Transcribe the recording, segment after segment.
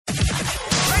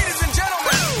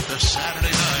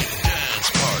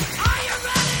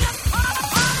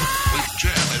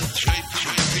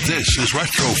This is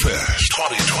Retrofest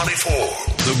 2024.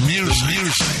 The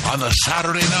music on the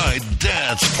Saturday night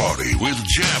dance party with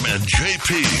Jammin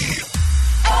JP.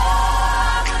 Oh,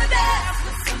 I wanna dance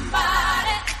with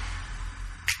somebody.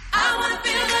 I wanna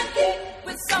feel the heat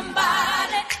with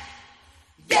somebody.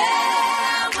 Yeah,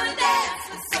 I wanna dance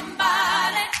with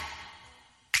somebody.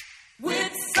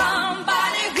 With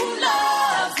somebody who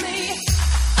loves me.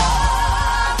 Oh,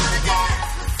 I wanna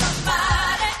dance with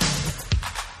somebody.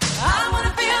 I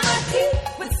wanna feel the heat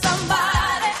with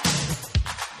somebody.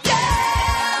 Yeah,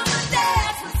 I wanna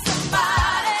dance with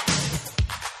somebody.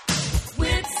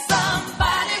 With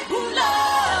somebody who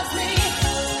loves me.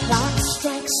 Clock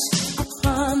strikes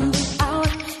upon the hour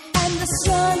and the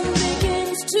sun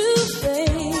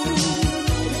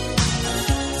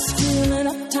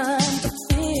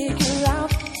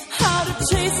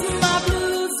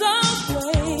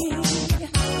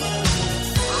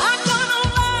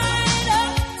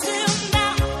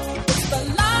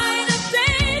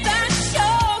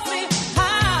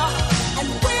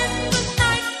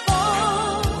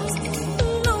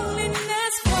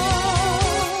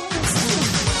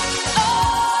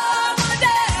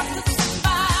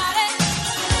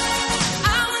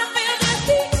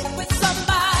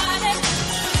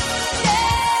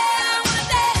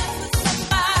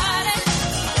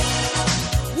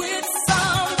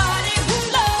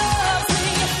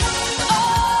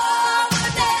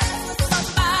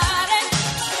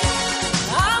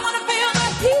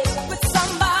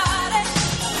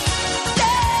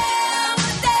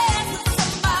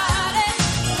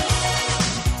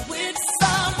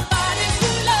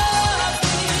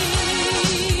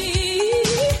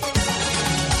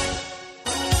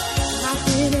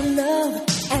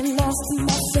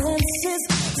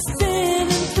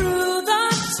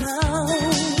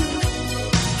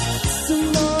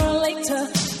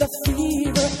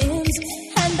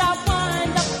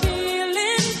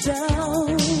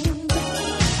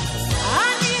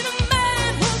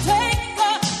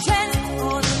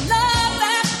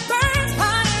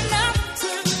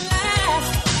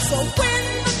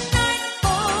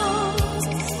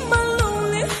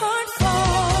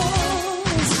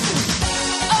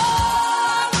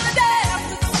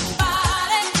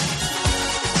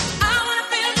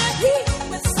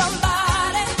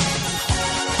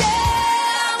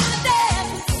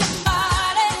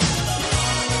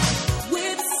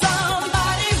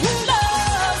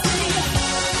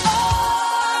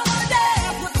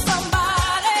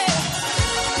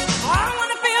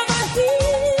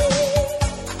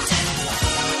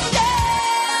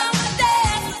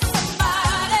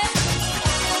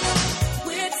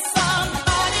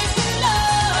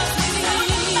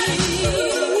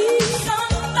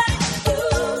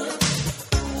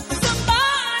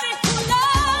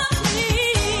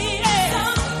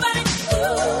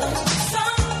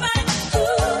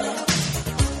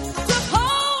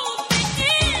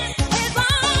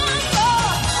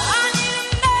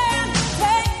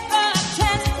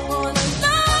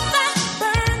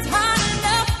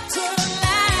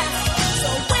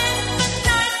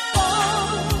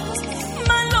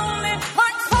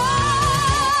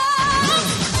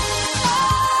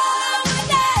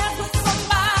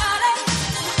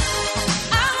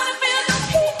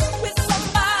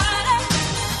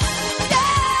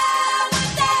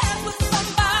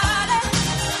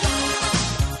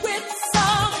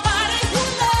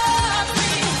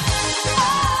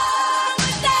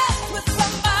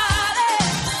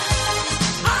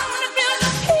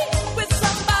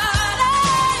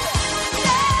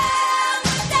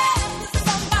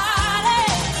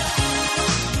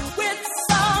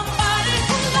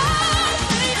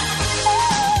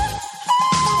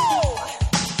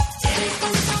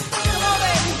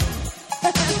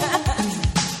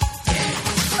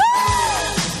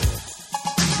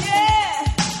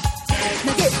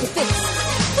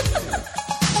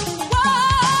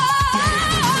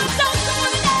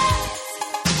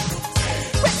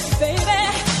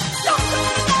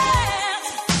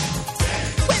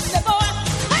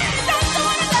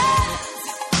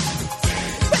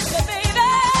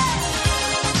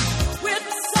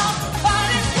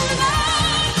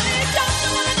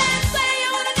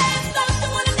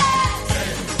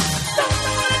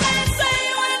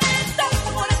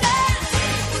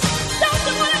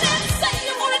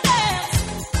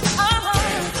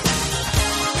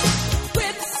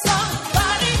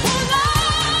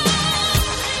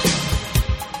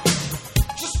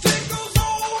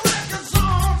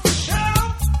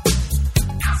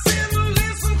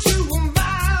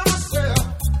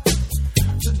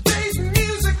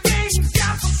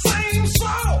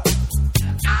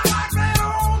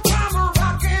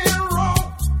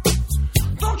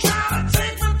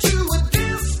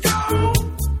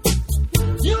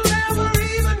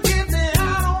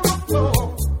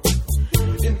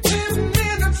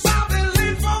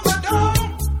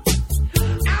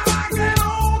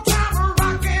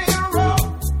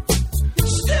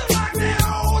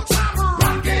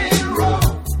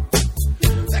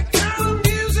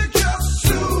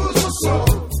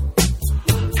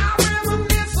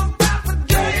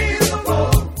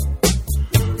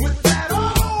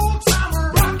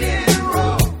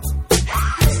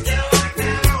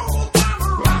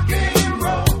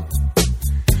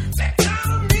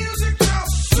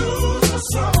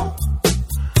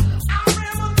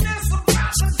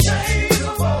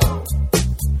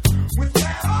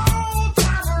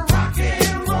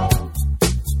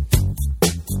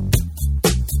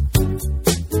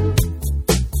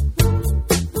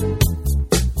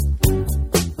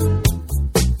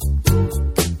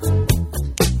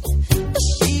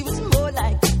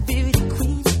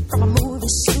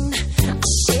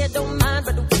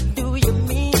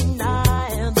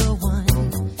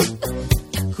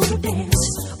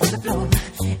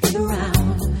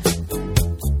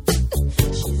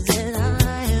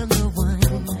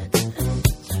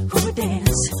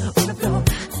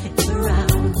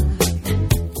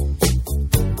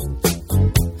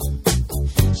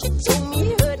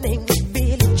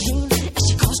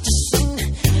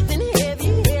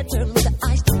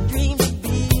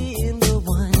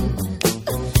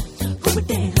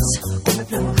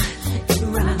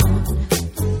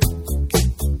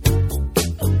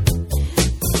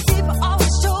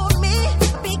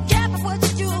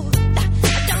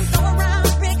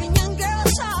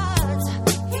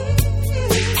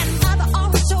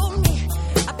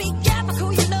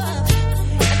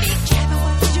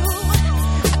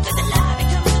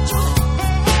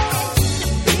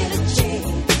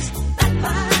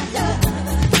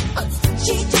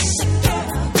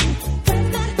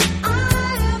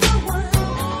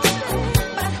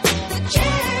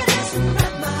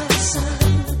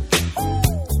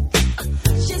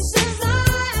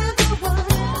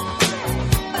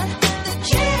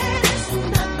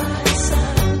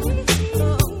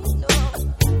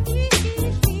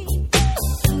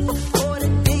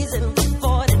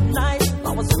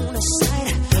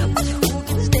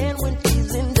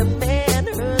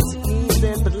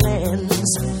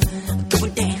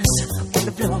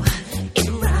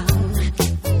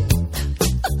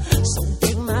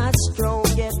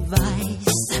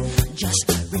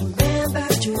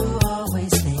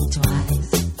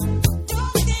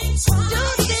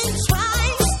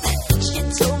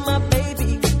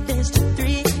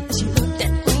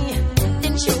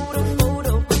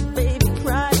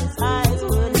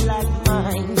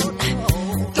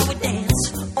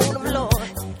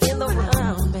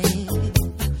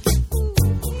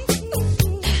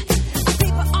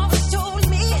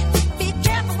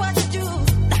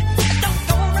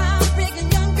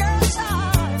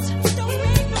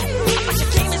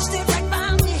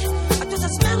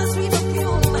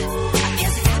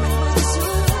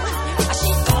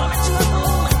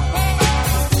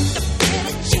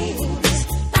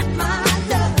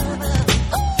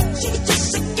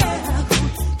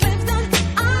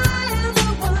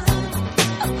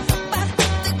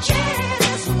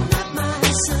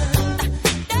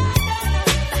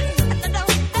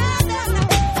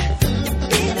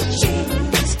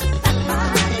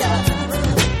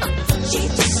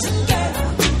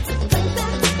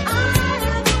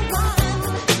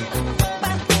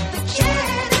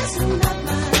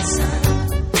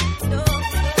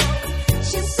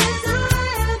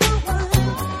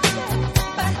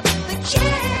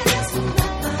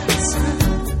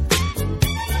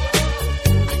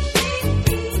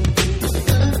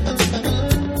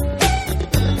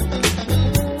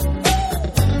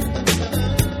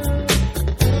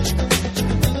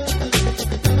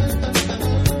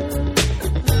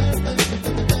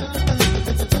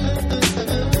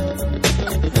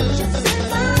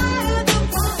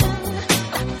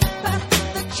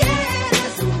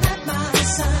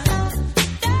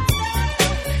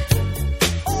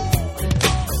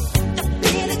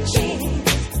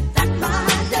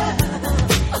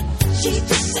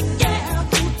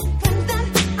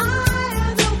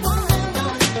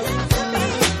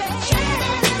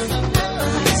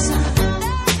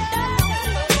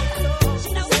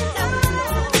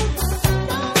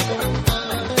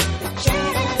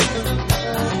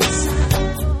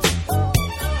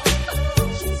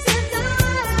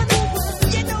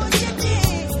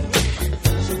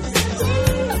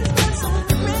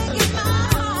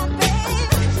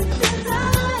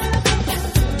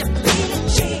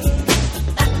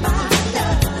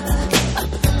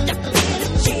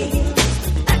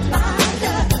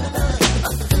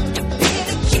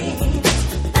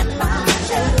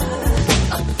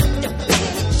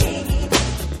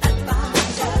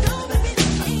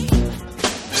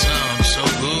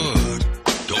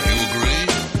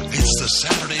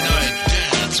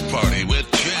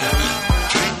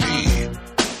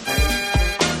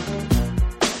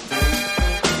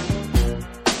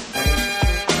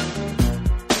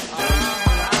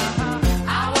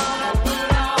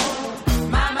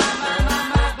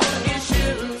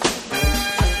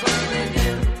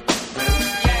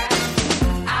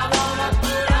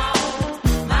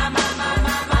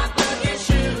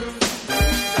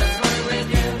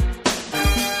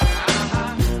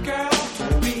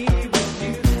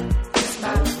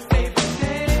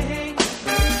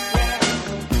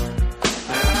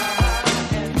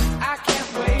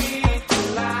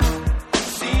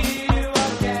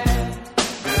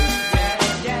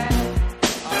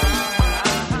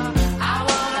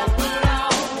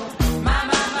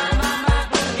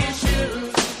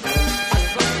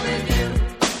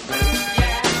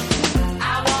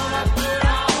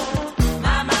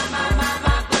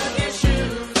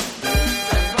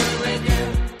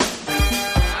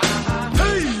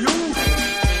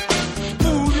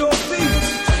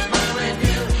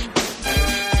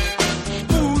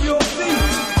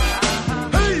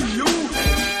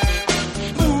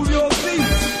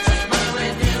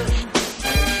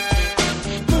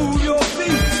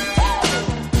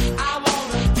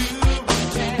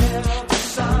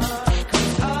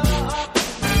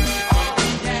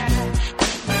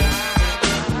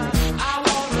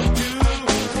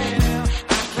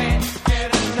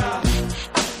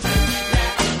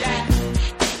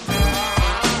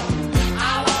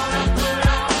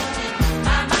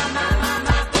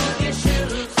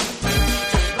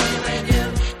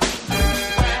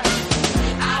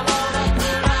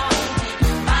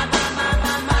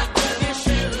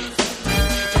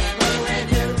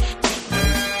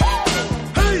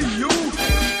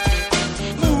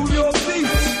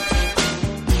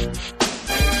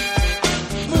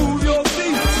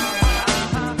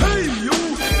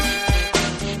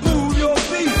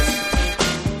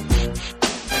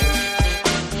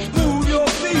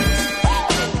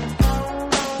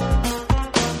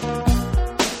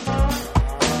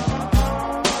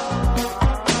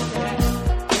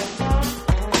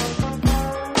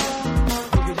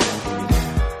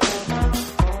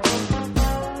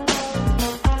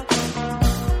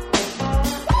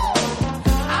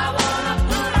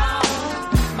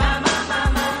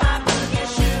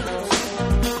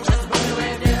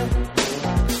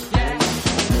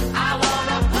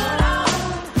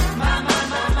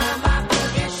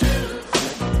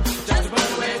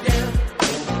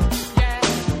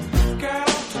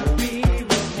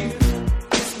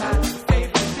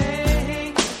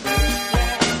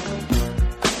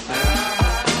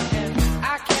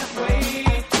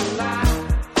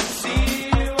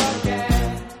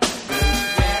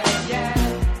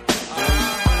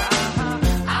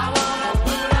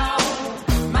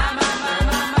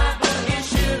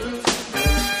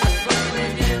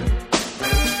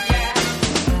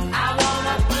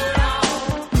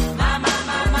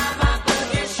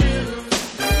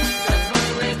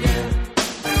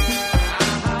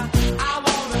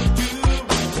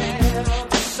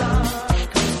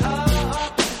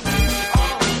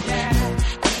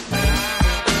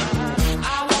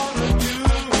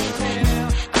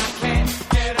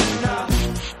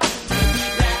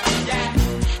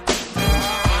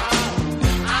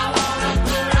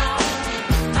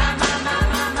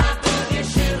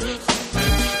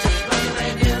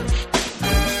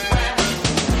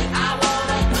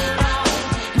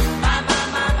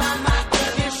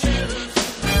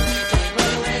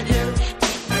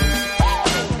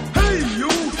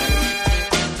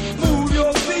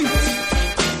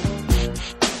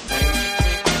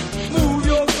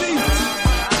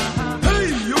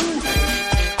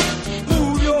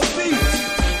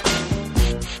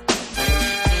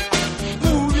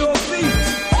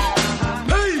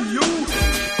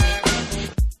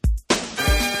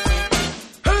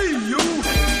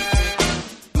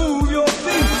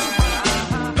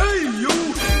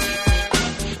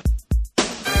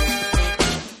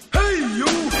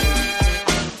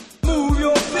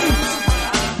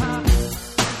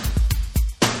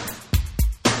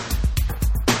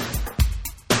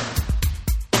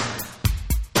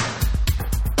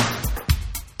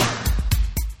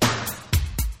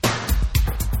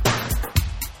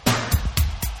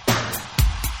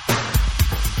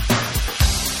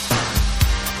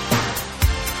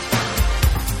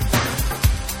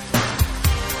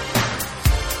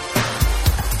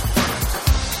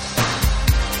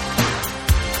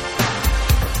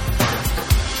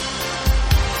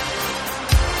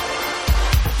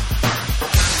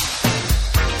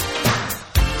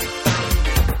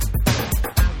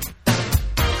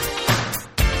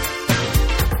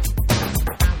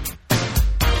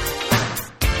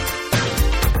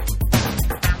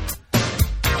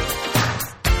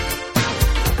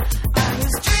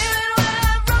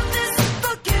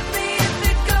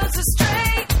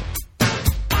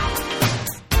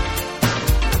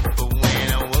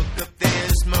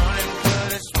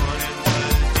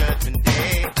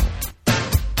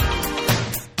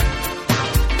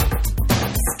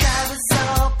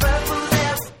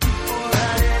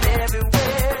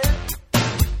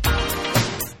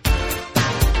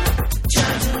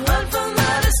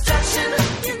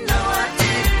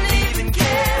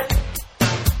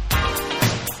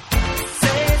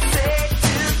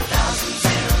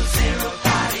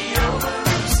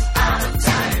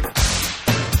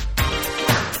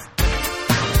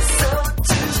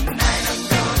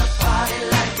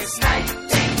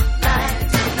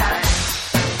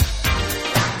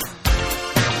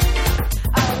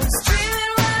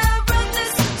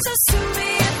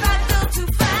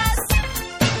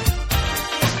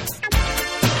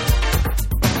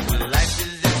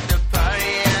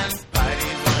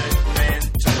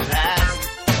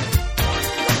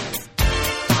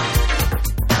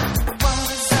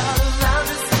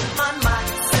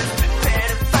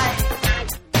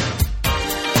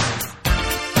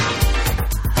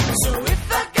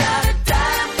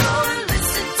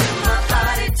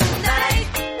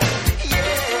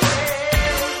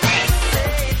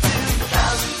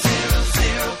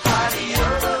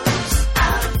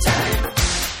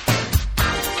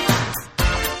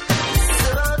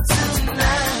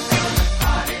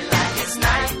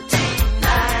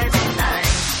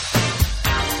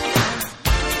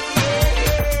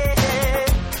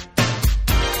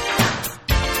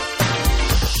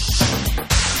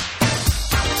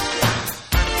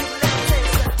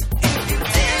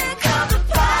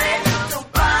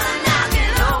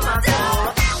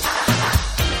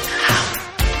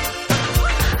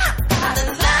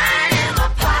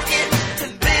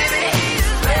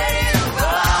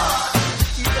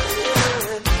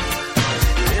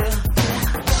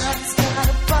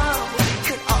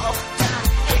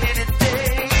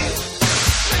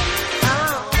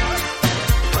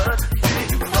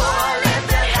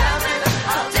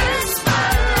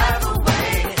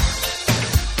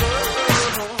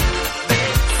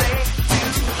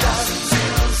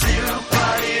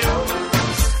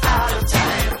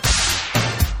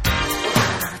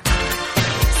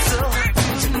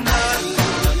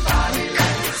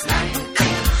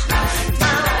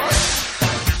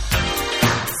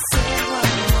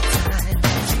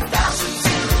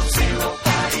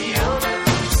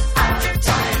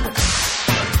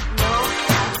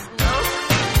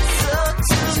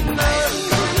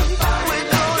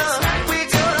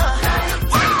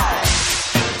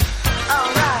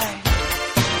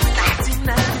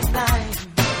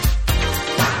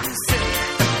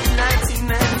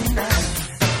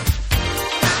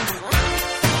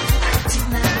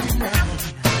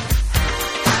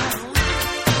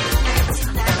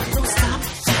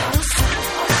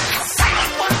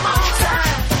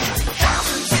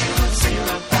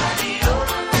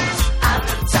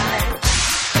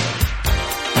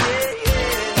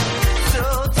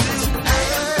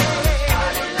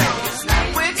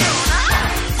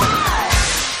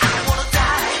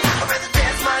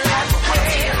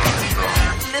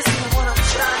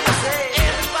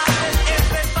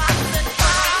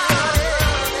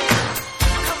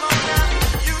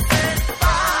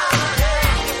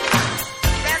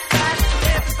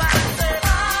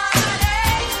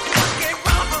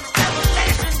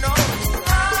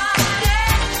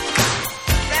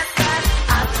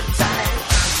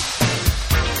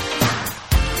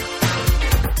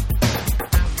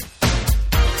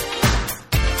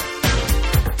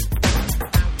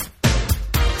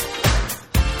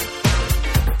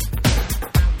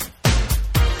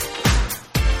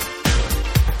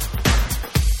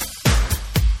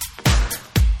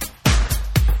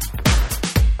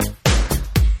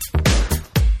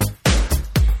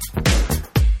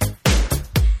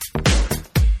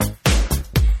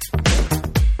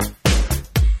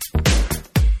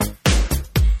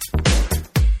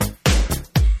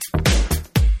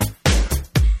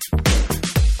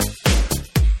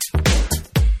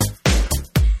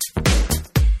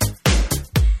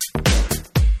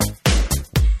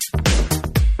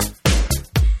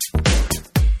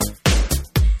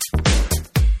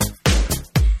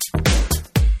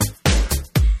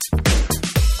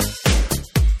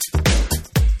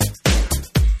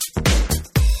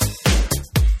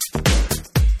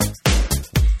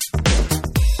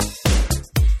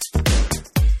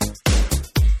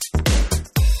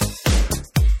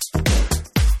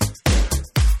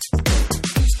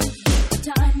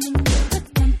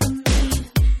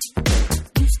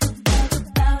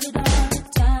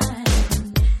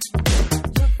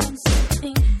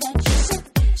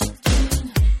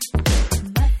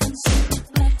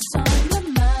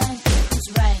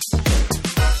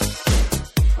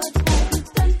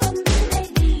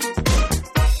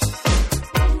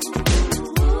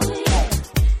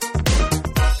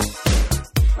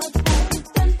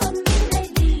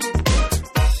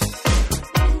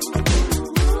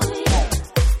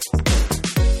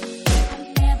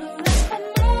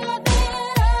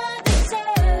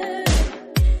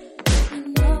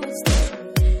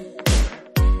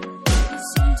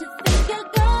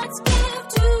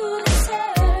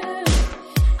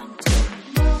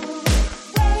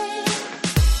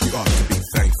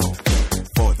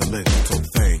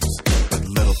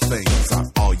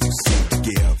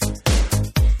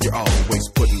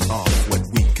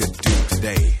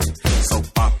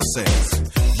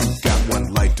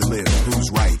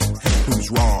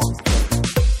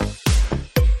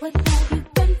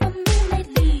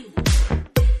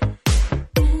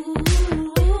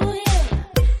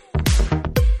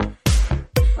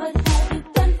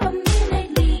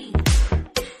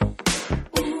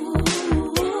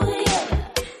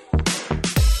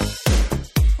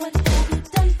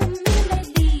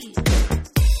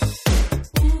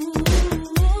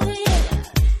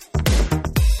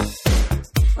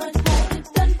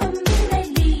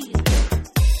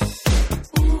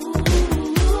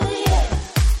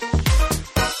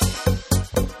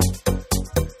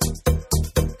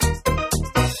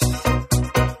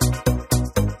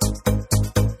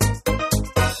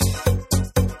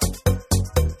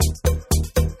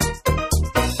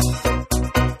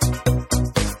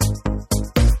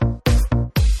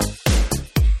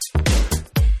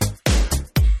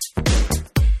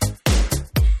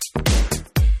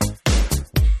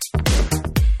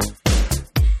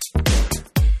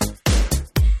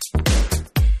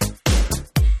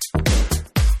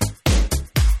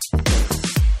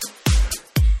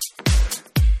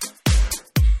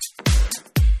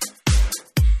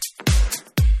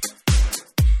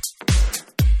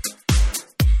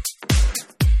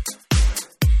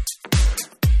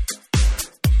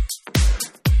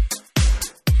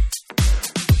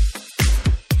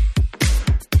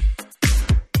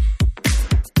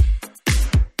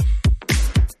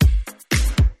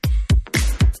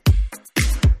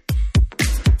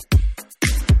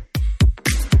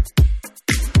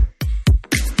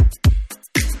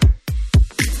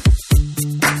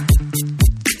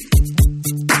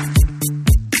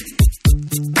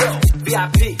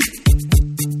VIP.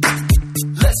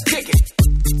 Let's kick it.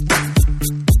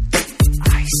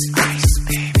 Ice, ice,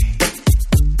 baby.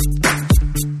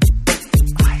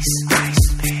 Ice,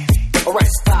 ice, baby.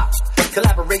 Alright, stop,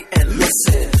 collaborate and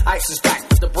listen. Ice is back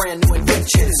with a brand new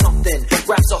invention. Something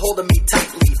grabs a hold of me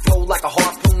tightly. Flow like a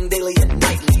harpoon daily and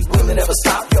nightly. Will it ever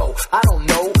stop? Yo, I don't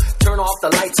know. Turn off the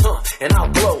lights, and I'll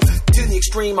glow. To the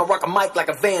extreme, I rock a mic like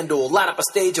a vandal. Light up a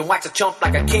stage and wax a chump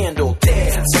like a candle.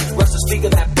 Dance, rush the speaker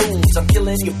that booms. I'm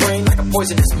killing your brain like a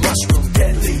poisonous mushroom.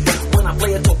 Deadly, when I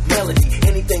play a dope melody.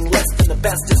 Anything less than the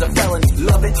best is a felony.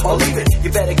 Love it or leave it,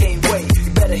 you better gain weight.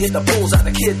 You better hit the bullseye,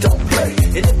 the kid don't play.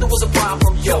 And if there was a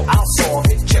problem, yo, I'll solve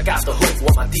it. Check out the hook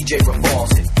while my DJ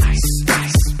revolves it. Ice,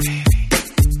 ice, baby.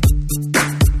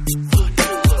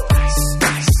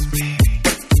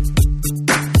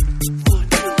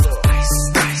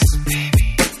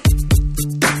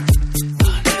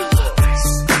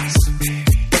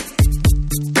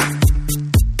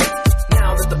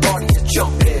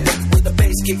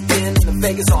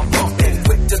 Vegas all pumping,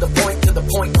 quick to the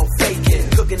point, no faking.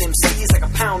 Cooking MCs like a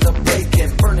pound of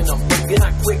bacon, burning them, you're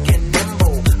not quick and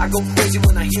nimble. I go crazy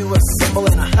when I hear a cymbal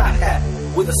and a hi-hat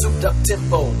with a souped up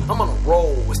tempo. I'm on a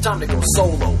roll, it's time to go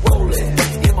solo, rolling.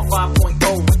 Hit my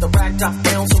 5.0 with the rag top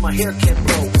down so my hair can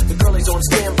blow. The girlie's on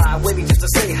standby, waiting just to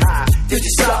say hi. Did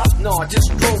you stop? No, I just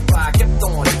drove by, kept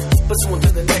on. Pursuing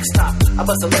to the next stop. I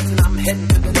bust a left and I'm heading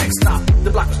to the next stop. The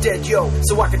block was dead, yo,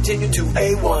 so I continued to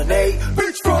A1A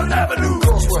Beachfront Avenue.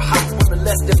 Girls were hot, women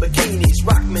less than bikinis.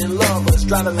 Rockmen lovers,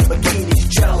 driving Lamborghinis.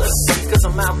 Jealous, cause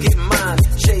I'm out getting mine.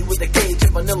 Shade with a gauge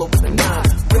and vanilla with a 9.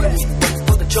 Ready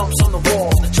for the jumps on the wall.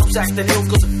 The jumps acting ill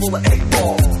cause it's full of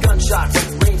 8-ball. Gunshots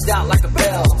ranged out like a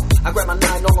bell. I grabbed my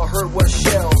 9, all I heard was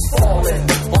shells falling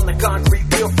on the concrete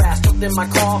real fast. Jumped in my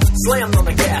car, slammed on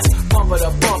the gas. Bumper to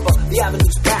bumper, the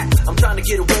avenue's packed. I'm trying to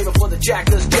get away before the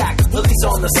jackers jack. Police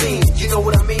on the scene, you know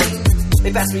what I mean?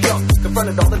 They passed me up,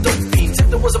 confronted all the dope fiends. If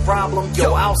there was a problem,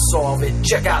 yo, I'll solve it.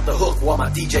 Check out the hook while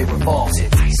my DJ revolves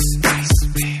it. Ice, ice,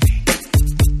 baby.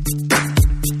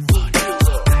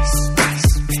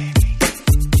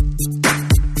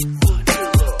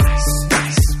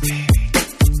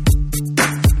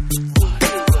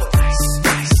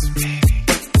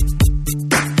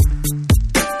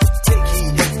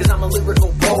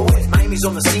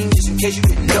 On the scene, just in case you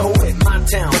didn't know it. My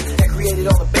town that created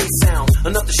all the bass sound,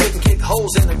 enough to shake and kick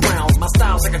holes in the ground. My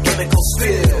style's like a chemical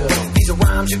spill. These are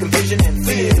rhymes you can vision and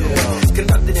feel.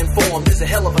 Conducted and formed is a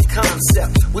hell of a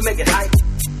concept. We make it hype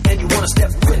and you wanna step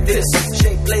with this?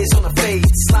 Shape plays on the fade,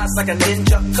 slice like a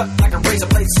ninja, cut like a razor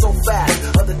blade so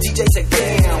fast. Other DJs say,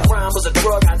 damn, rhyme was a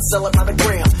drug, I'd sell it by the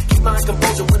gram. Keep my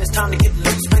composure when it's time to get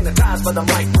loose. Bang the ties by the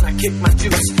mic when I kick my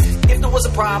juice. If there was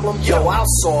a problem, yo, I'll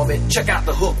solve it. Check out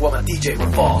the hook while my DJ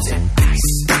revolves it.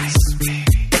 Ice, ice, baby.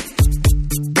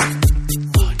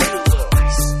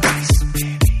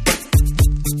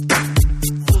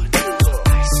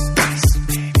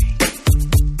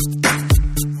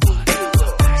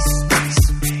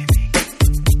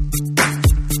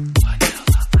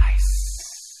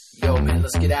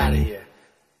 Let's get out of here.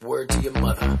 Word to your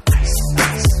mother. Ice,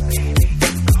 ice, baby.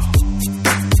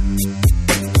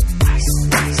 Ice,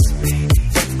 ice, baby.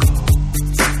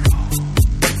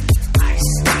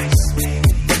 Ice, ice,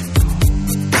 baby.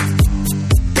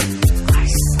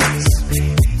 Ice, ice,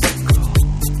 baby.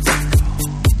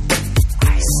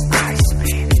 Ice, ice,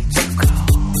 baby.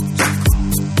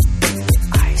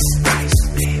 Ice, ice,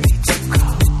 baby.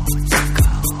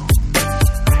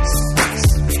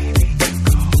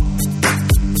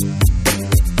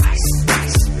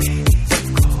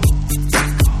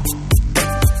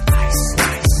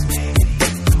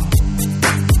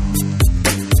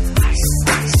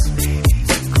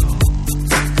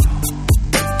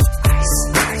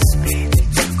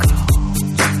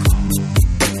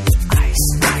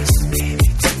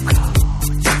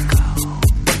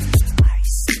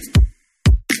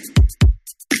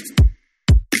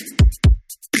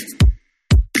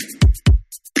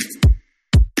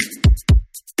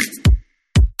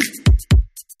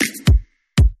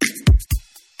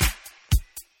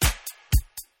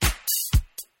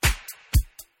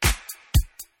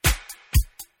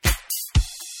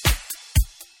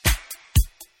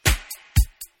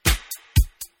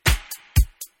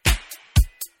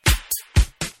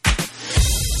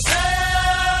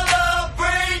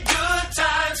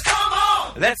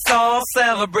 Let's all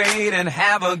celebrate and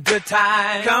have a good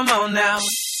time. Come on now.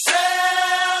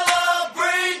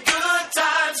 Celebrate good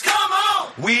times. Come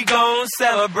on. We gon'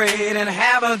 celebrate and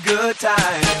have a good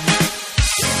time.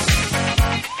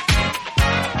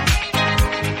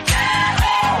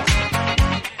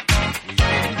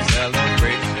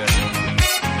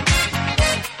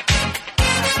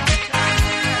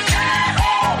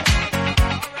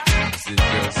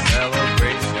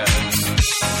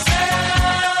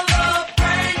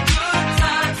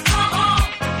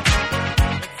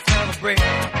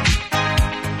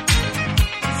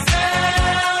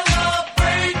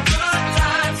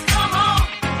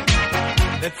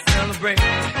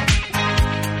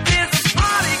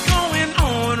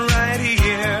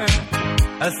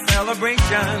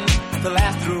 Celebration to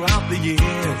last throughout the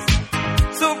years.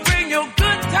 So bring your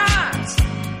good times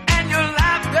and your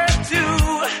laughter too.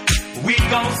 We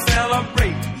gon'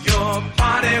 celebrate your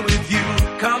party with you.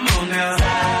 Come on now.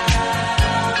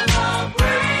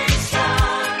 Celebration.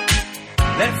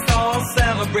 Let's all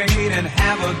celebrate and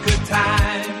have a good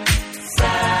time.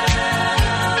 Celebration.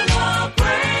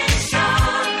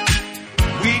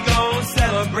 We gon'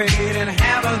 celebrate and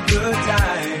have a good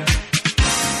time.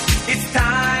 It's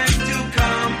time to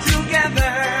come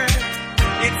together.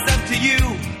 It's up to you.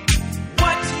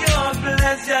 What's your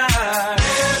pleasure?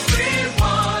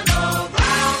 Everyone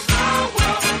around the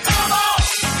world, come on!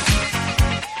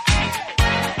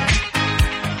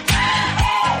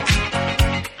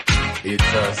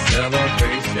 It's a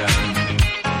celebration.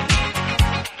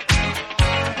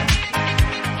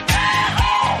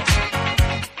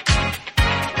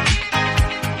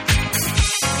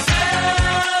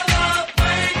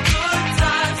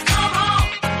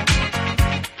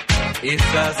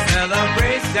 It's a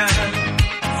celebration.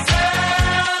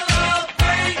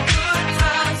 Celebrate good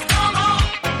times, come on.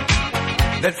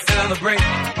 Let's celebrate.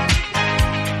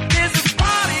 There's a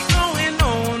party going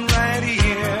on right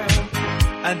here.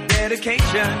 A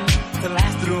dedication to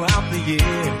last throughout the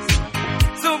years.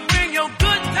 So bring your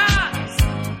good times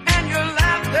and your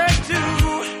laughter too.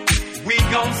 We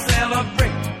gon'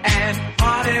 celebrate and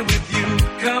party with you.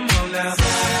 Come on now.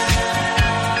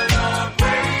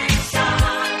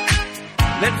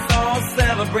 Let's all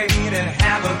celebrate and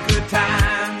have a good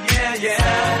time. Yeah, yeah.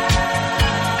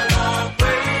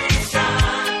 Celebration.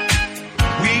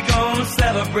 We gon'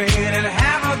 celebrate and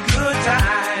have a good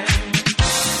time.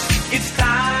 It's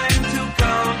time to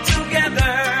come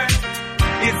together.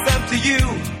 It's up to you.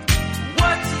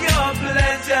 What's your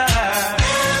pleasure?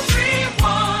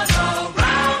 Everyone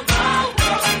around the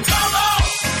world, come on.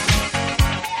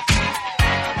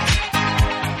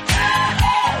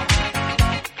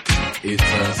 It's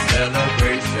a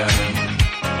celebration.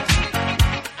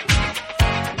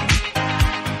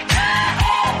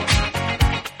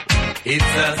 It's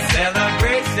a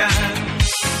celebration.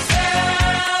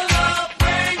 Celebration.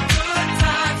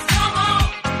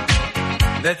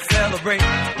 Let's celebrate.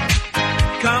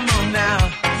 Come on now.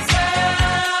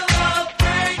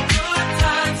 Celebrate good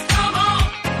times. Come on.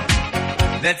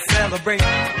 Let's celebrate.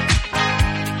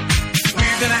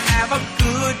 We're gonna have a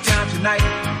good time tonight.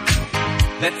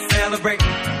 Let's celebrate.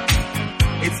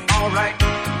 It's alright.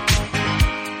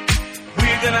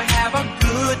 We're gonna have a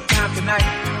good time tonight.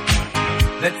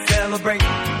 Let's celebrate.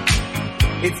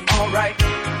 It's alright.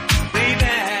 Baby,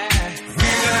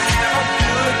 we're gonna have a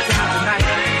good time tonight.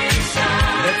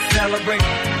 Let's celebrate.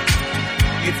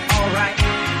 It's alright.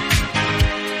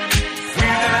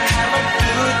 We're gonna have a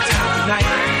good time tonight.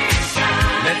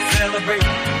 Let's celebrate.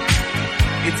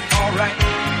 It's alright.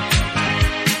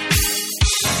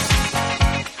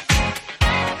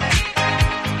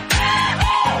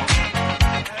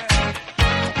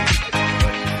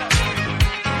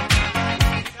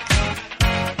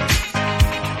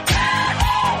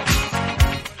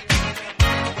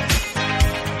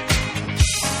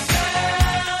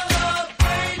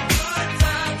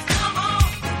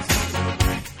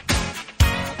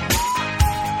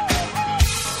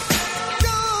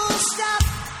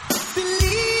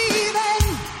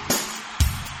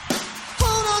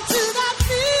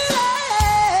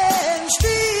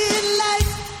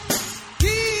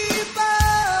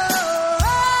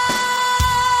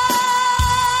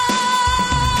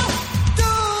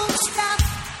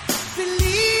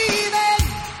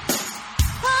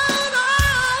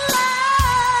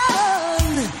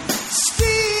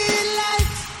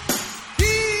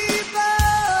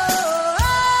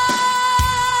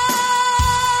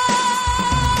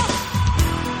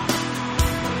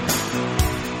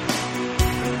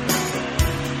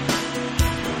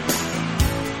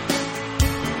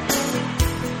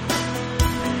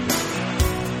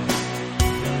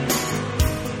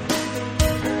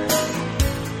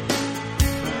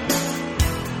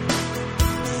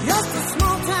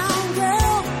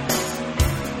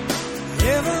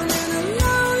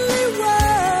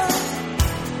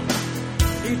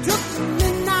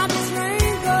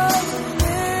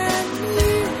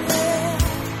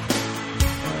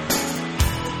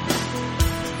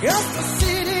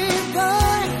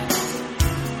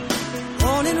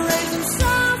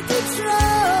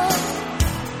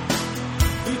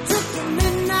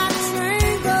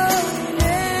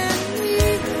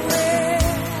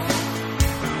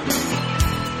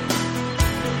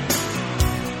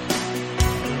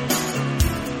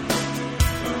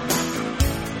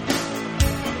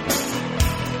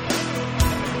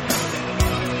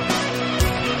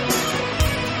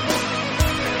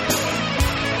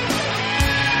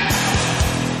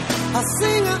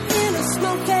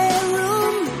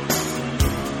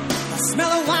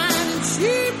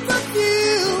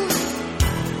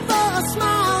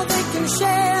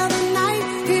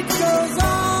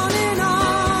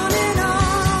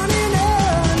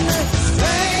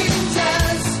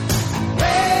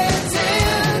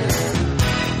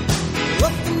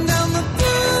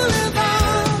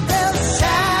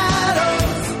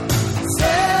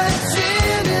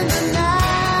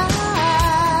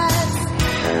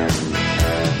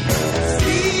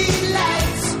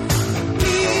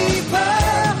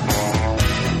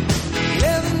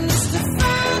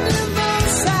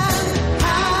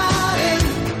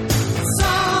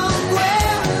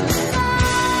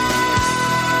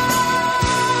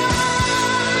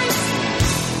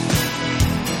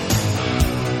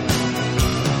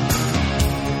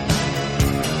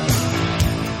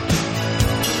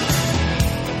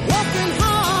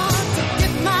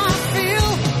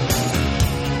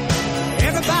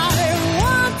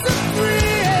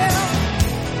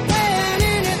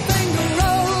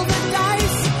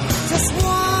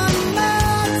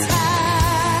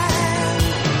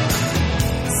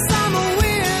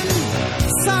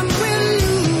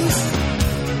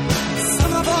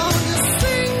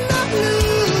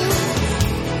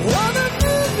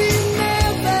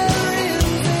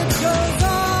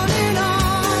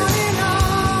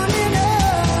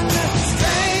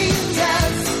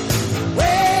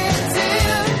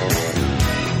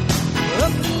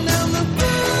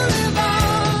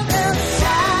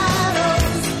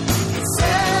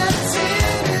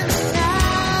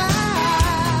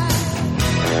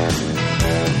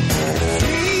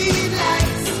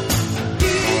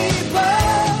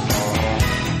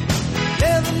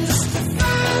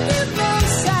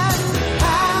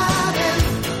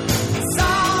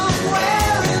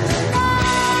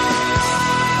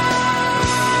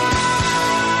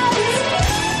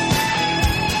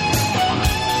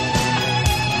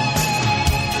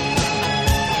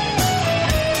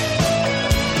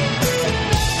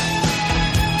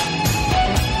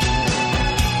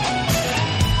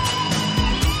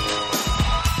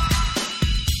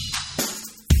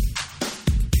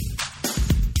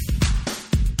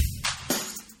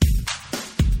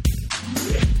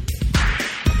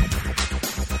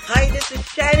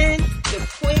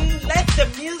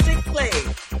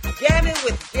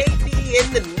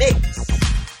 in the mix.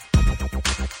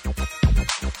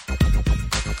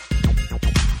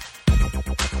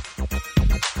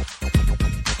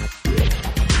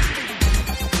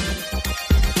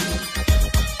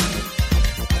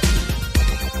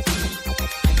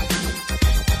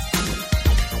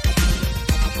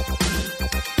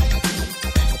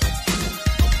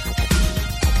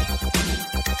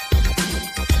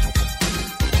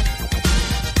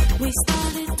 We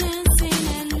started dancing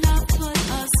and love put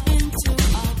us into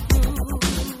a groove.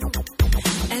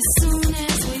 As soon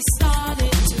as we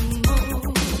started to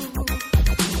move,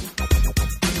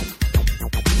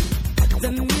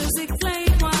 the music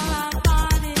played while our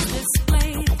bodies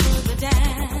displayed through the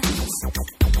dance.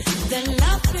 Then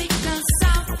love picked us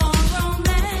out for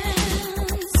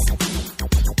romance.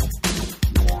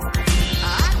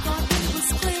 I thought it was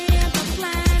clear the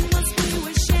plan was we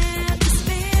would share this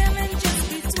feeling just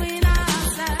between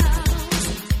ourselves.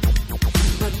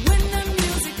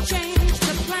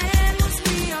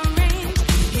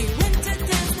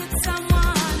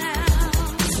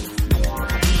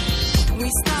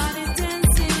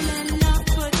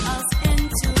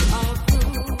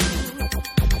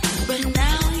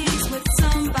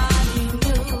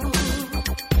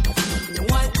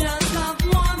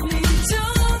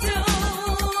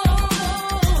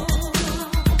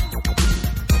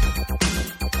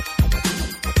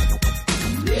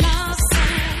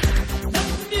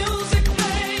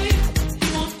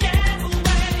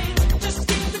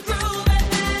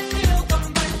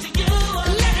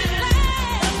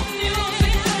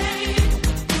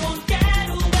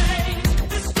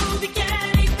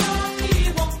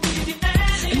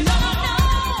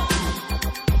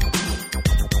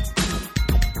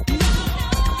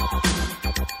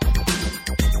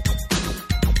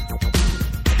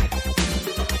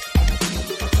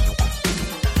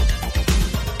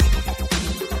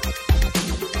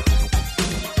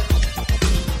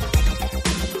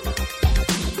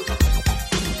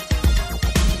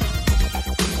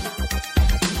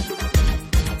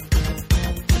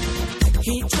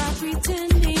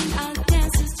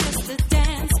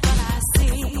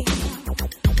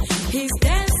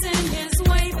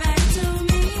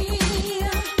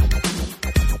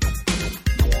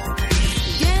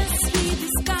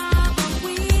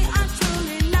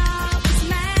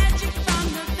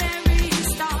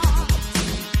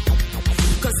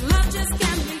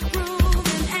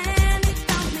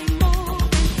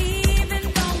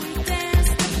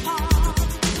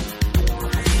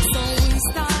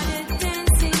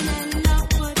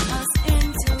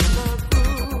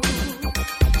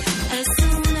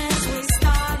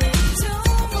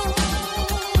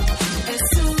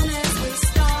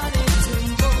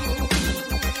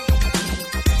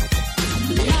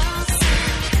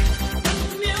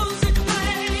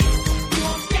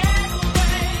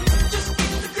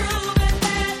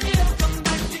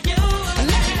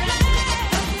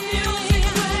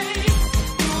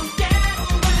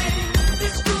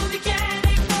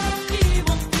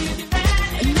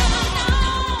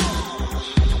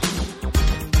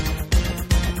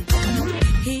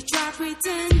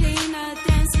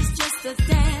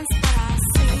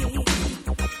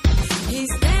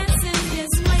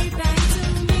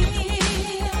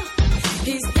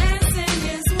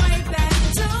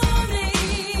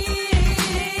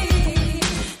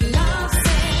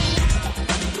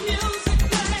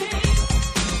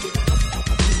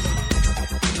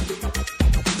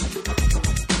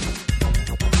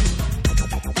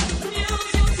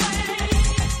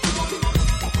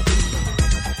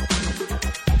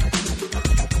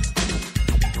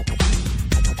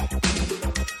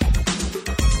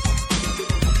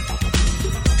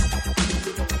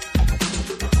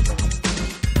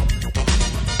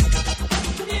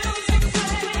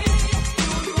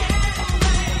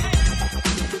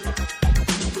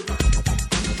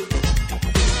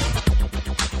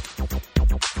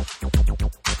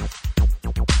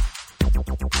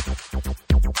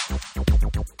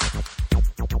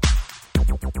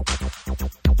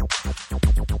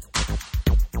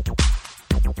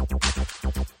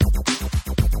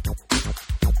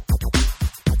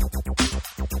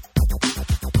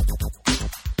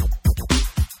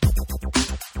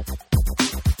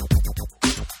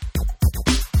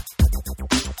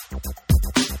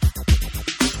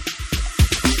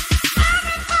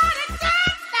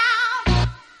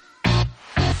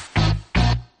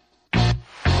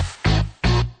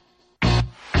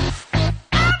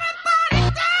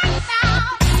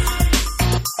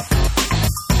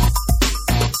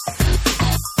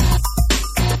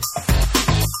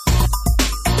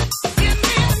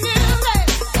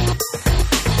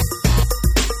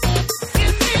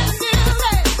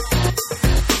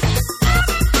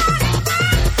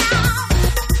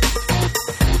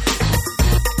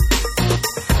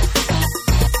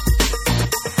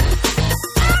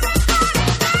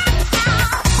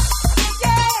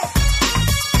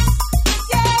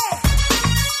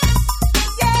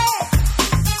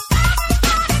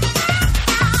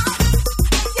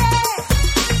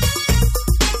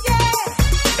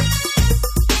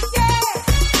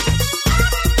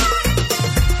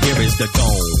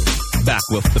 gone. Back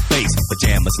with the bass,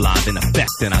 pajamas live in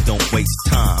effect, and I don't waste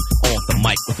time. Off the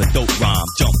mic with a dope rhyme,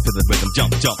 jump to the rhythm,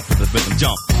 jump to the rhythm,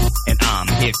 jump. And I'm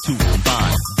here to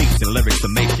combine beats and lyrics to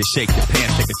make you shake your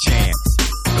pants, take a chance.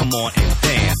 Come on and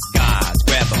dance, guys,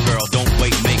 grab a girl, don't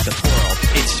wait, make a twirl.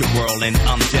 It's your world and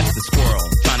I'm just a squirrel,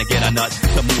 trying to get a nut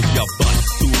to move your butt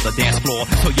to the dance floor.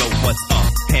 So yo, what's up?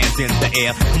 Hands in the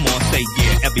air, come on, say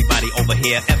yeah. Everybody over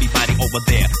here, everybody over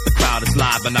there. The crowd is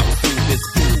live and I will do this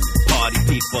groove. Party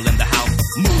people in the house,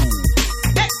 move.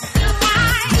 Let's do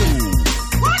right. Groove.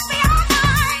 Won't be all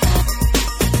night.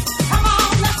 Come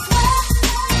on, let's sweat,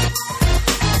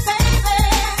 baby.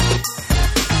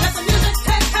 Let the music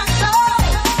take control.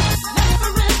 Let the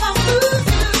rhythm move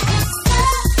you.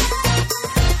 Sweat,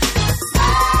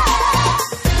 sweat.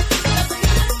 Let the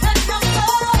music take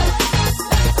control.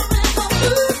 Let the rhythm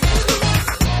move you.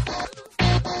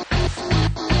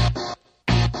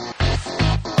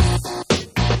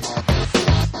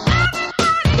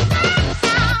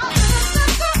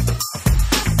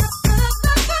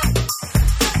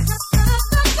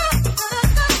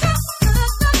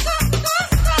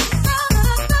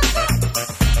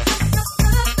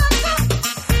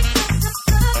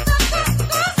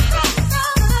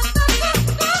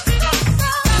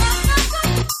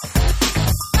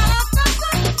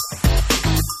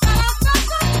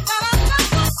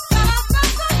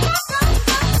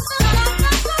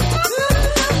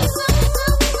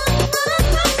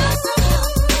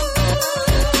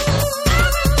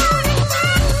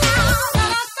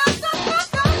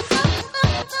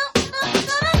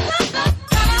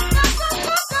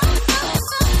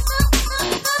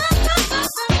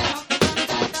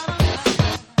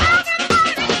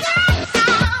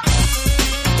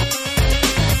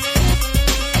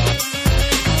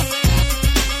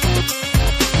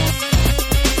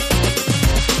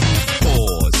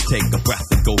 Take a breath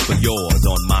and go for yours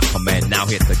on my command. Now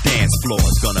hit the dance floor.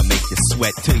 It's gonna make you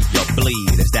sweat till you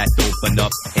bleed. As that open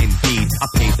up, indeed. I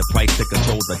paid the price to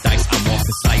control the dice. I'm more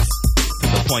precise. To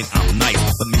the point, I'm nice.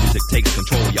 The music takes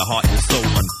control. Your heart and soul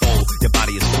unfold. Your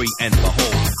body is free and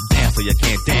behold. Dance till you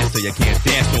can't dance, till you can't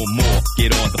dance no more.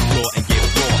 Get on the floor and get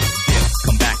raw. Dip,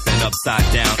 come back then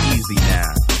upside down. Easy now.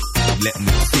 Let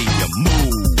me see you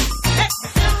move. Let's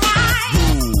do right.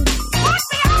 Move. Won't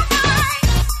be all night.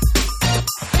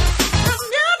 The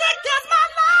music is my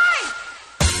life.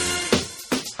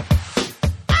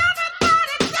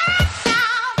 Everybody dance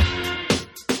now.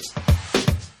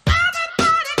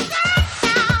 Everybody dance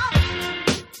now.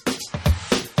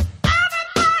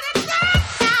 Everybody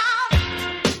dance now.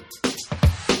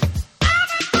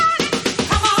 Everybody,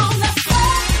 come on, let's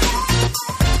sweat,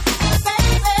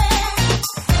 baby.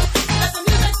 Let the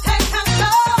music take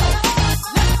control.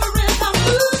 Let the rhythm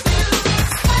move you.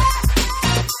 Sweat,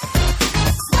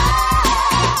 sweat.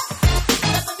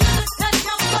 Let the music take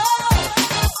control.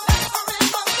 Let the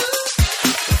rhythm move you.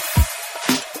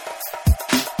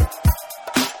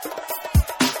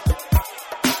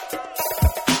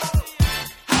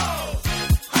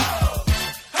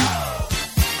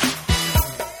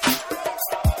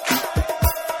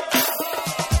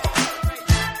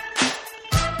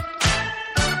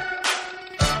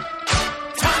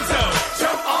 Tonto,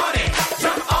 jump on it,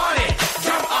 jump on it,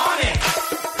 jump on it.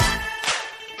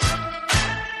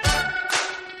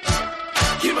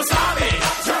 Kimasabi,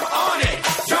 jump on it,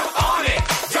 jump on it,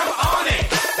 jump on it.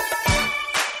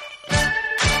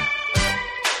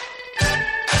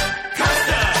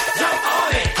 Costa, jump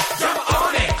on it, jump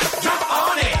on it, jump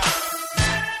on it.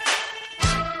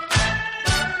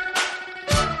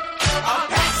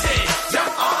 Apache,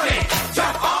 jump on it,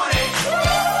 jump on it.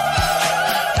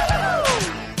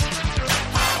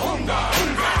 Unga,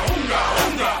 unga, unga,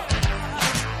 unga.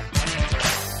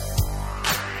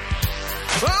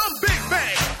 I'm Big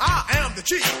Bang, I am the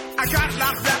chief. I got a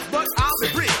lot of rap, but I'll be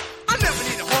brief. I never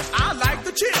need a horse, I like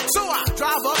to chill. So I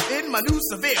drive up in my new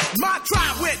Seville. My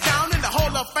tribe went down in the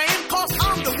Hall of Fame, cause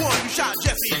I'm the one who shot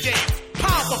Jesse James.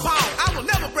 Pound for pound, I will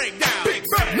never break down. Big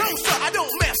Bang. No sir, I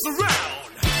don't mess around.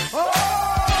 Oh!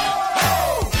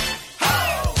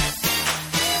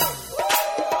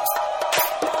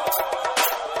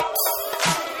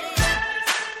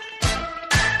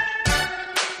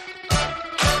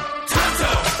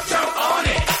 Tonto, jump on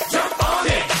it, jump on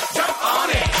it, jump on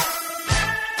it.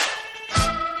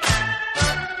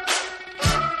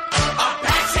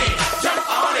 Apache, jump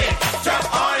on it,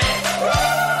 jump on it.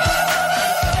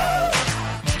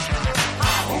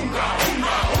 Unga,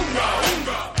 unga, unga,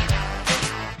 unga.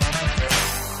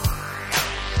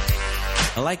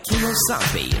 Like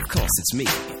Kimosabe, of course it's me,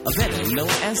 better known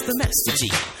as the Master G.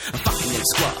 I'm fucking them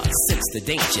squads, sense the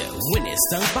danger when it's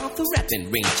stung by the rapping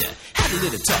ranger. Had a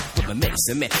little talk with my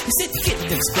medicine man. He said, get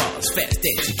them squads fast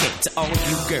as you can. To all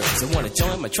you girls that wanna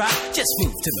join my tribe, just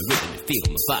move to my rhythm and feel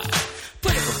my vibe.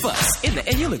 Put up a fuss in the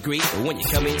end, you'll agree. But when you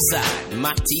come inside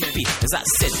my TV, as I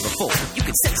said before, you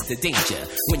can sense the danger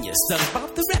when you're stung by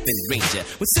the rapping ranger.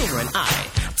 With Silver and I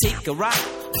take a ride,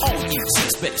 all you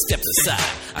chicks better step aside.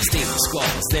 I stay with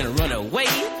squads, then run away.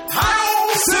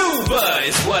 How Silver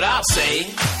is what I'll say.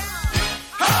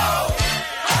 How?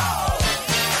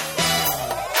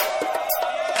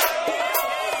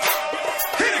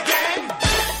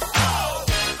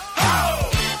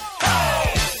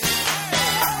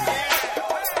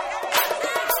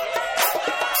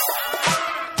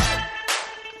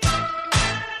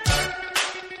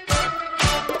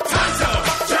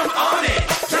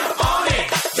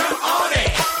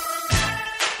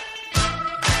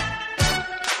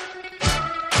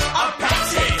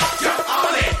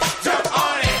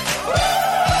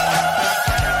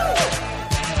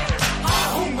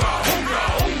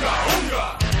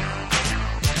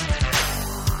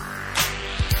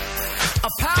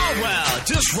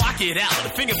 It out,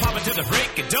 finger popping to the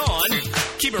break of dawn.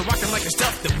 Keep it rocking like the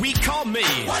stuff that we call me.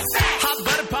 What's that? Hot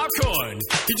butter popcorn.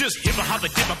 You just hip a hop a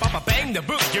dip a pop a bang the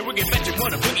boot. You wicked bet you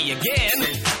wanna boogie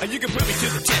again. And you can put me to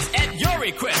the test at your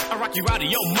request. I rock you out of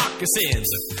your moccasins.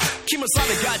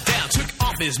 Kimosabe got down, took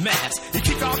off his mask. He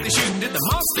kicked off his shoes and did the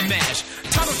monster mash.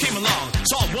 Tonto came along,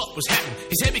 saw what was happening.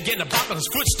 His head began to bop and his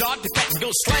foot started to pat and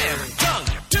go slam. Tongue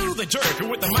to the jerk.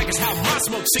 And with the mic is how my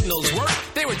smoke signals work.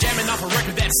 They were jamming off a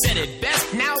record that said it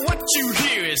best. Now what you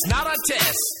hear is not a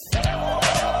test. Unga,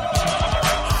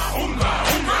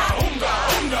 unga, unga,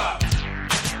 unga.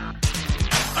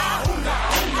 Unga,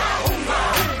 unga,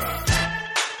 unga.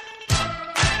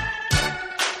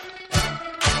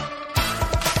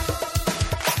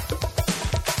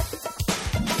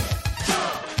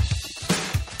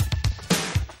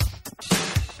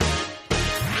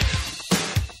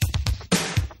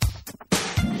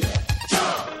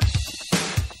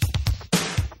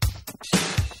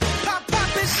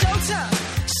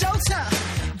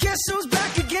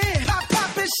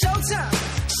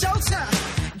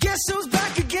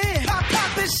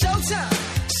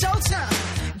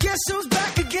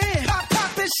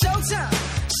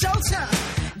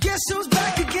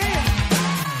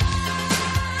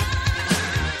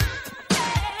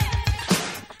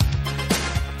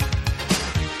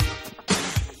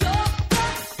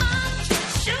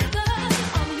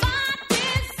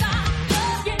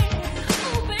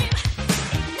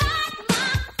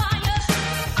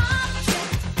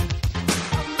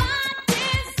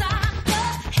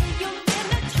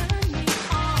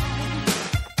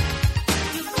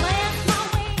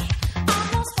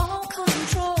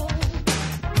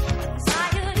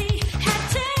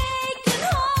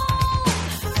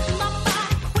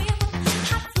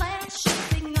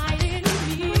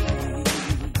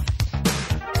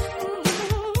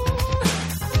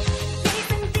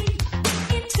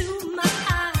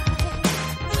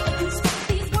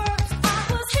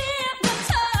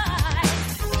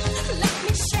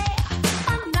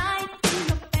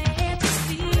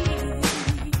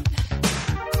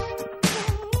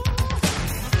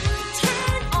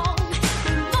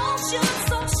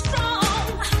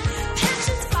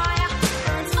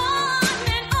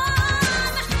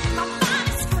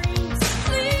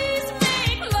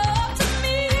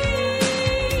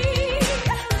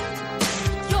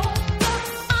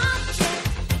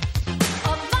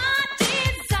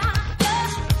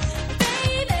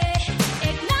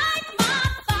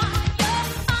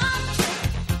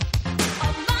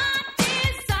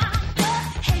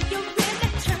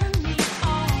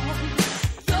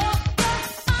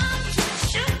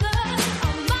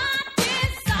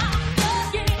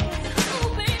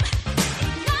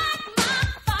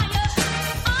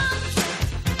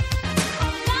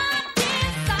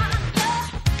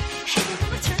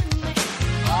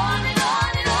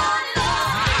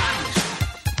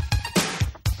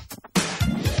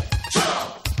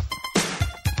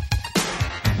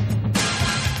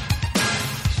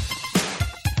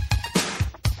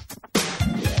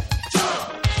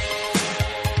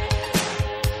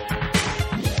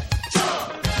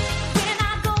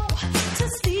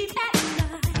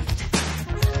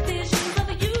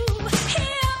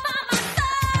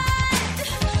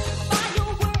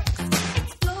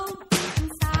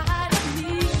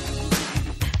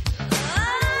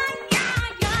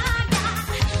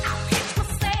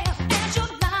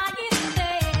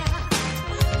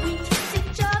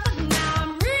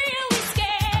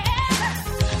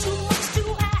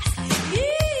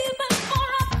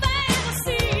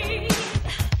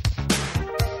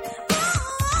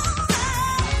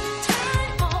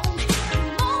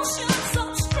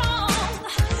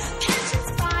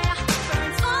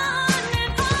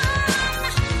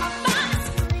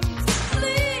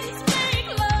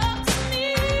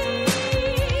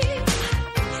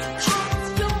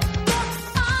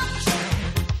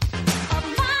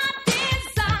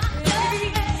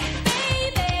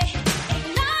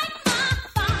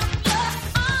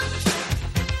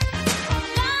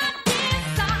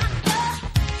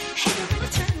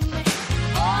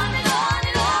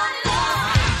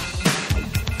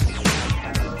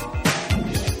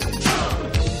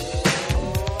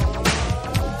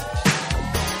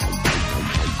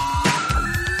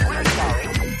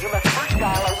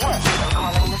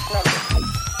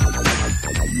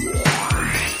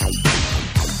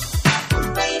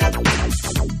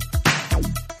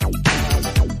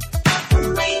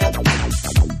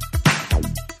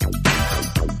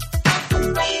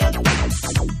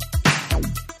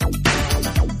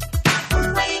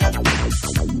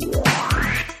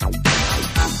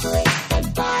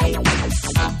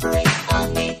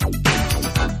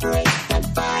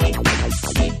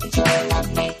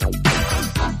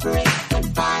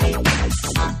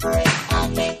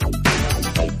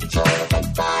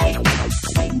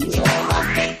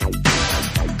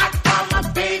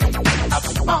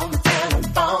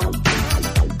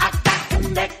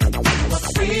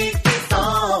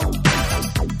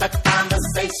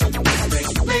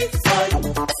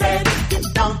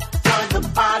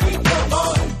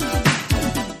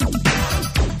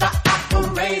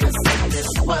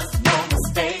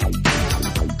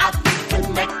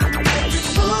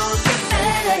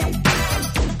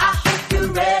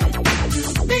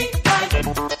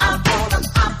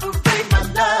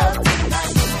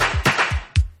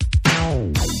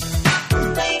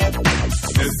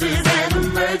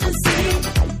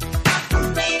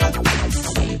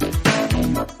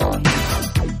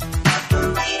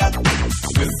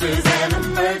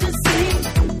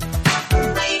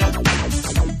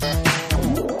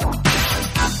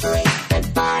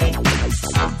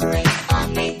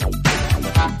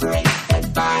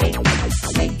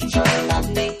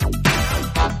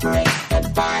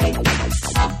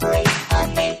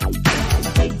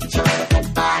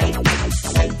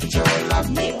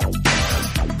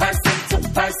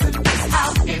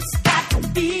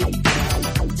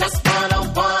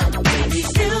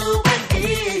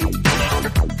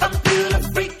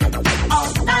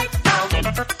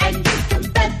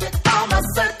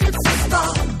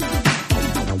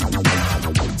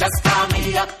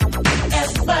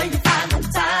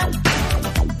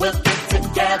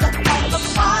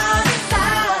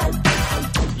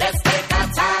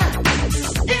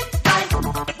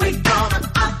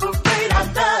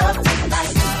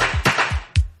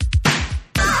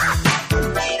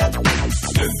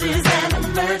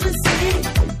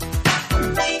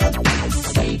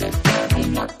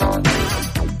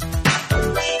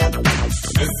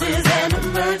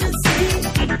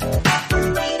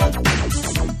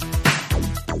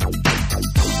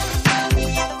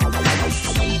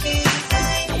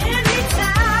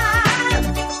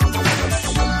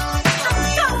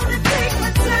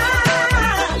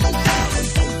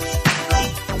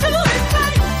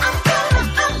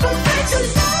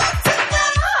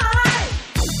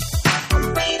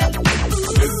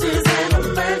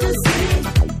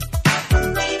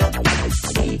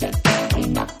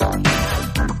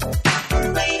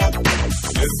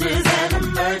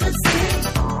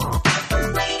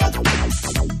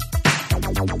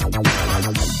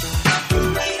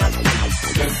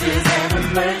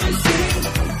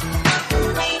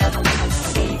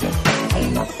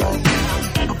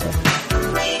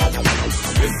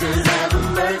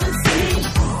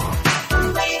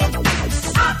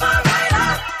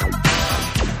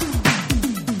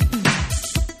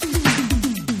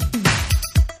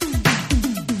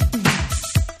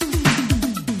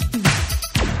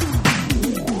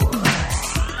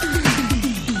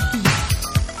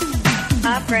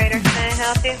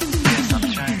 assist you? Yes,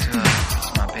 I'm trying to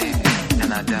assist my baby,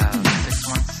 and I dialed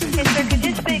 616. Hey, sir, could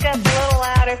you speak up a little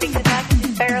louder because I can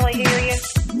just barely hear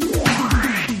you?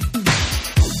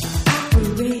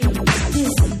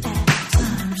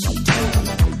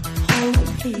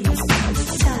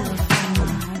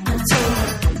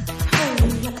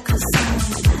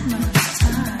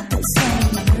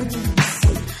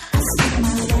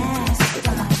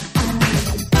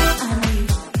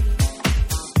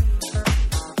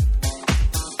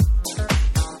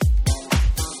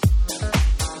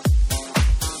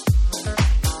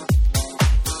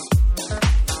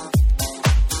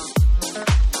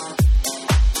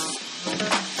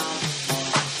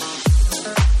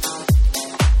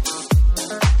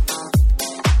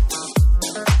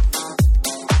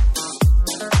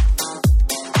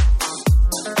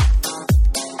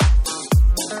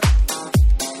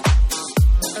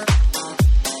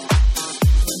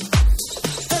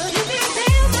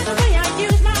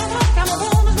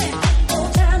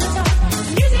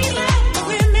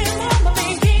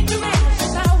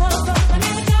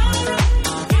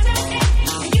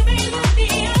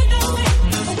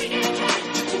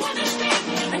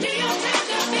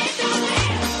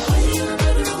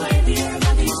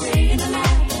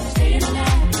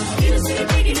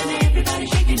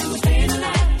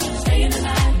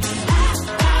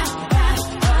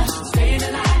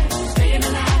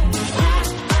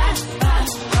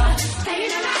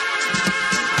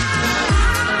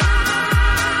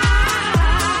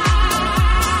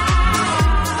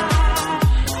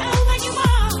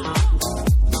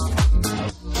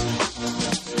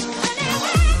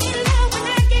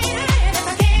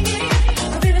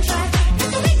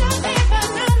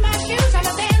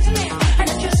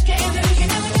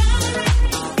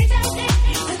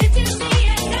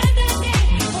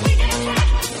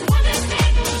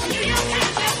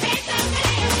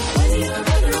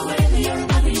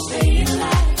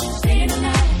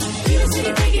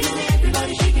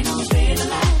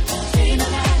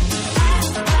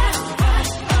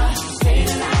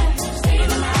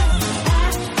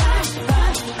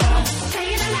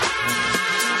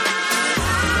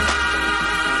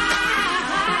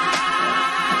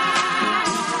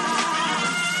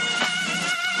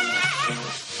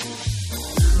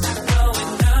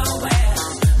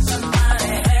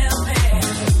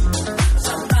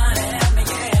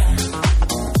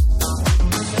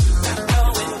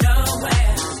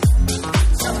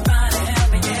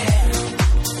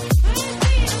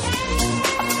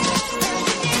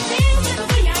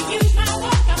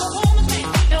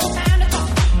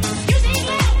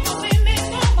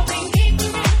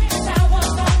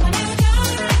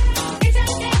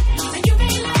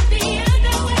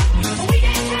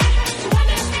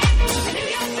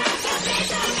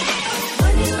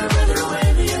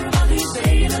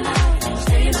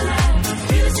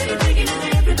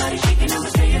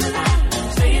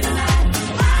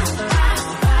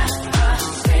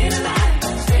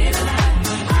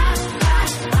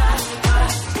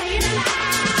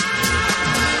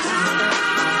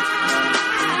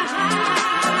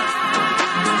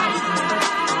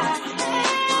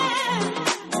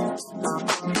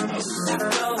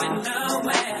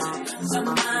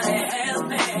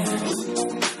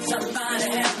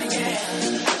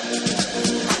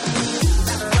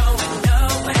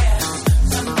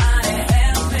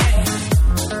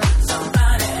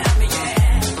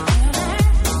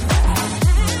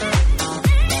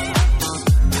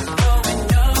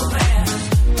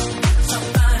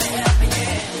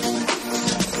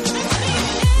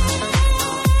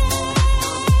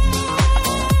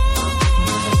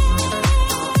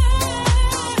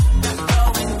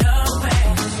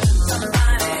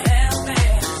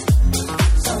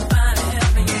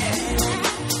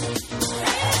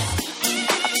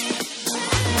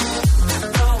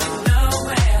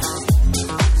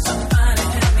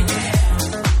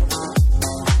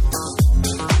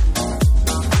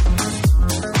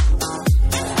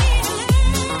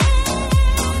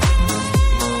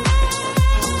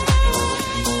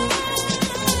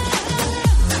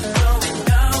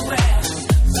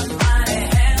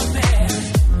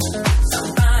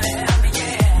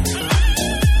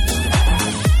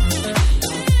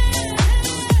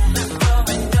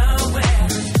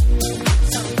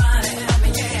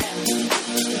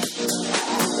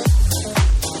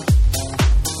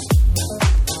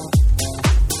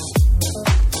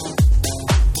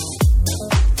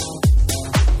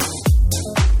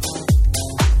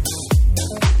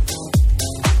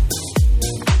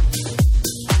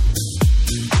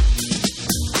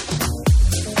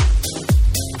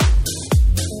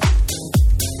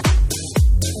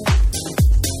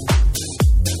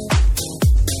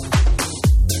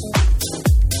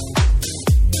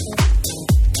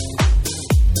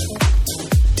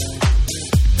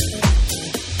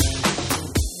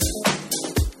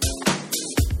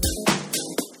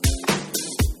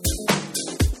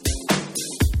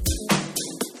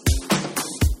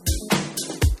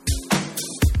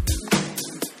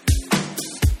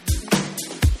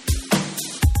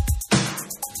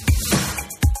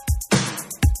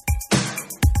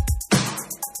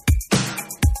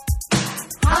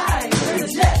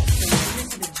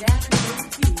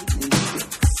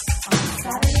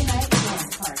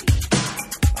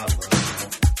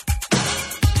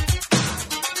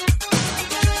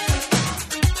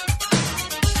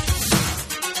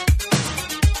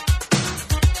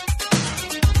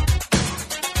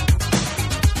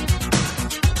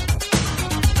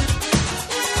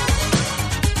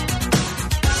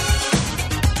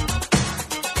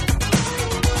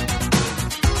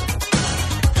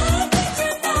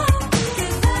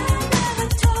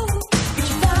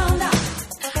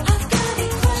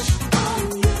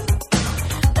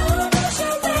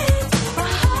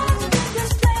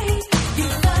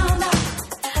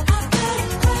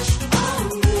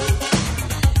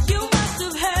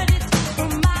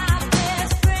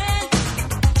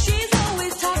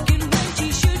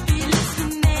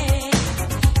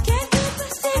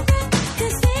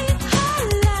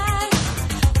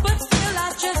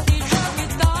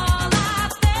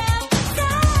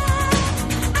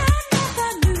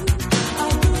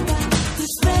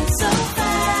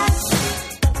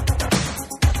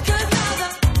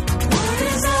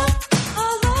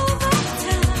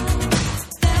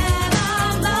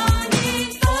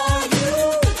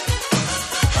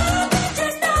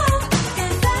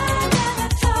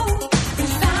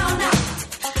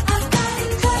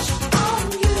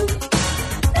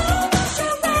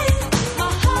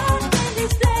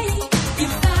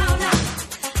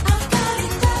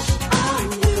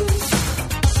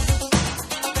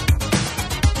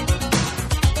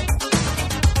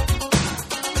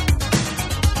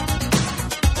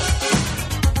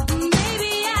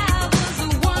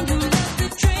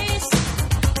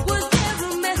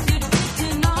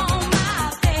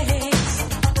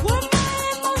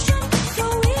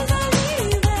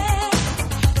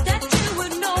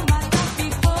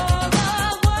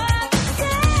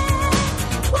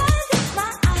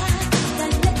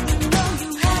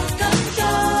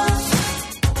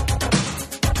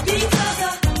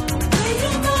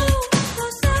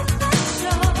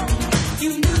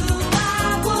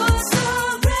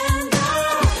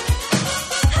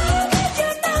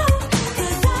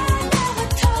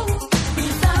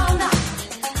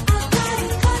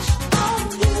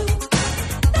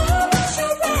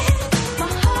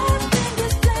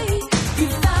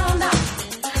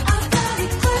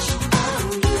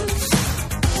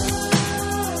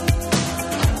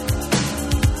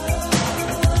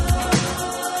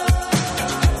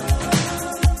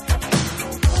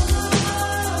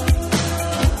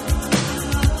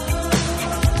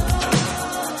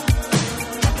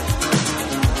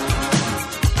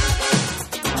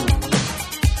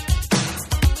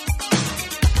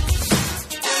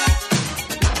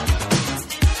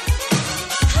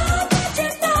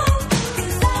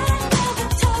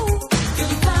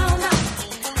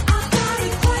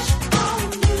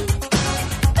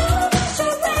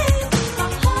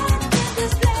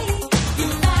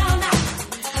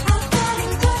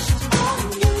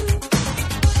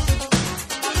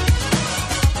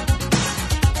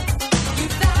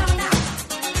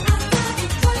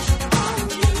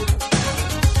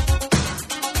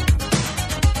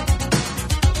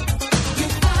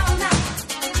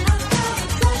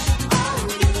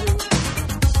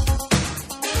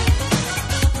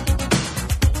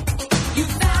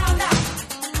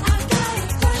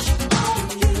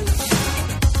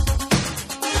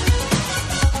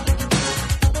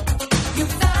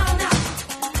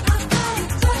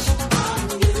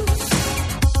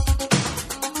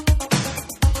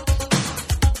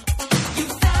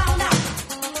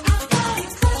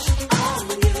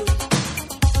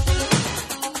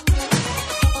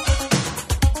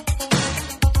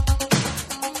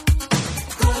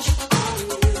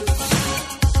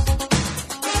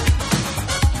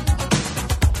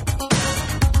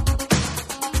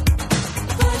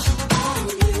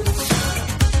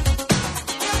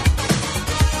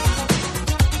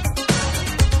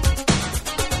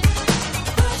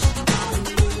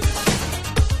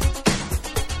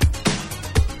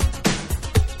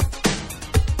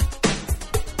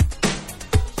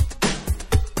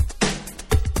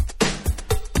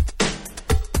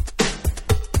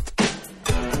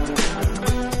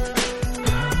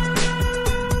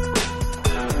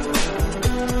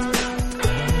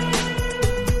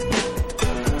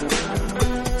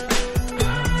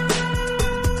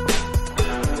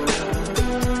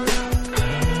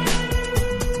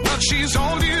 But she's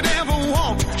all you'd ever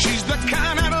want. She's the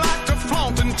kind I'd like to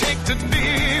flaunt and take to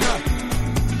dinner.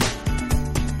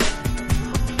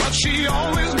 But she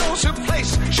always knows her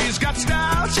place. She's got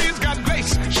style, she's got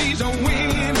grace. She's a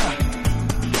winner.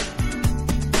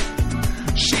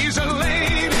 She's a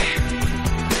lady.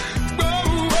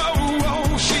 Oh, oh,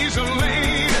 oh, she's a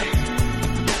lady.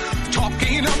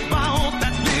 Talking about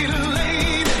that little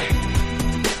lady.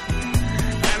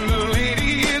 And the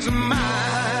lady is mine.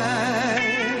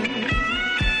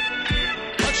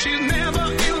 But she's never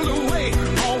in the way.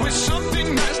 Always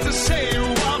something nice to say.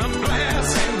 What a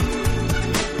blessing.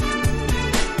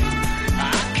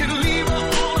 I could leave her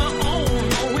on her own,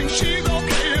 knowing she's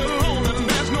okay alone and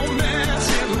there's no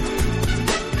messing.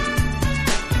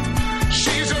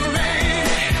 She's a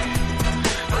lady.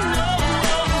 Oh,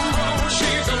 oh, oh,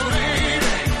 she's a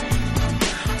lady.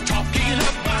 Talking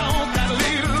about that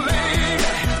little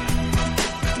lady.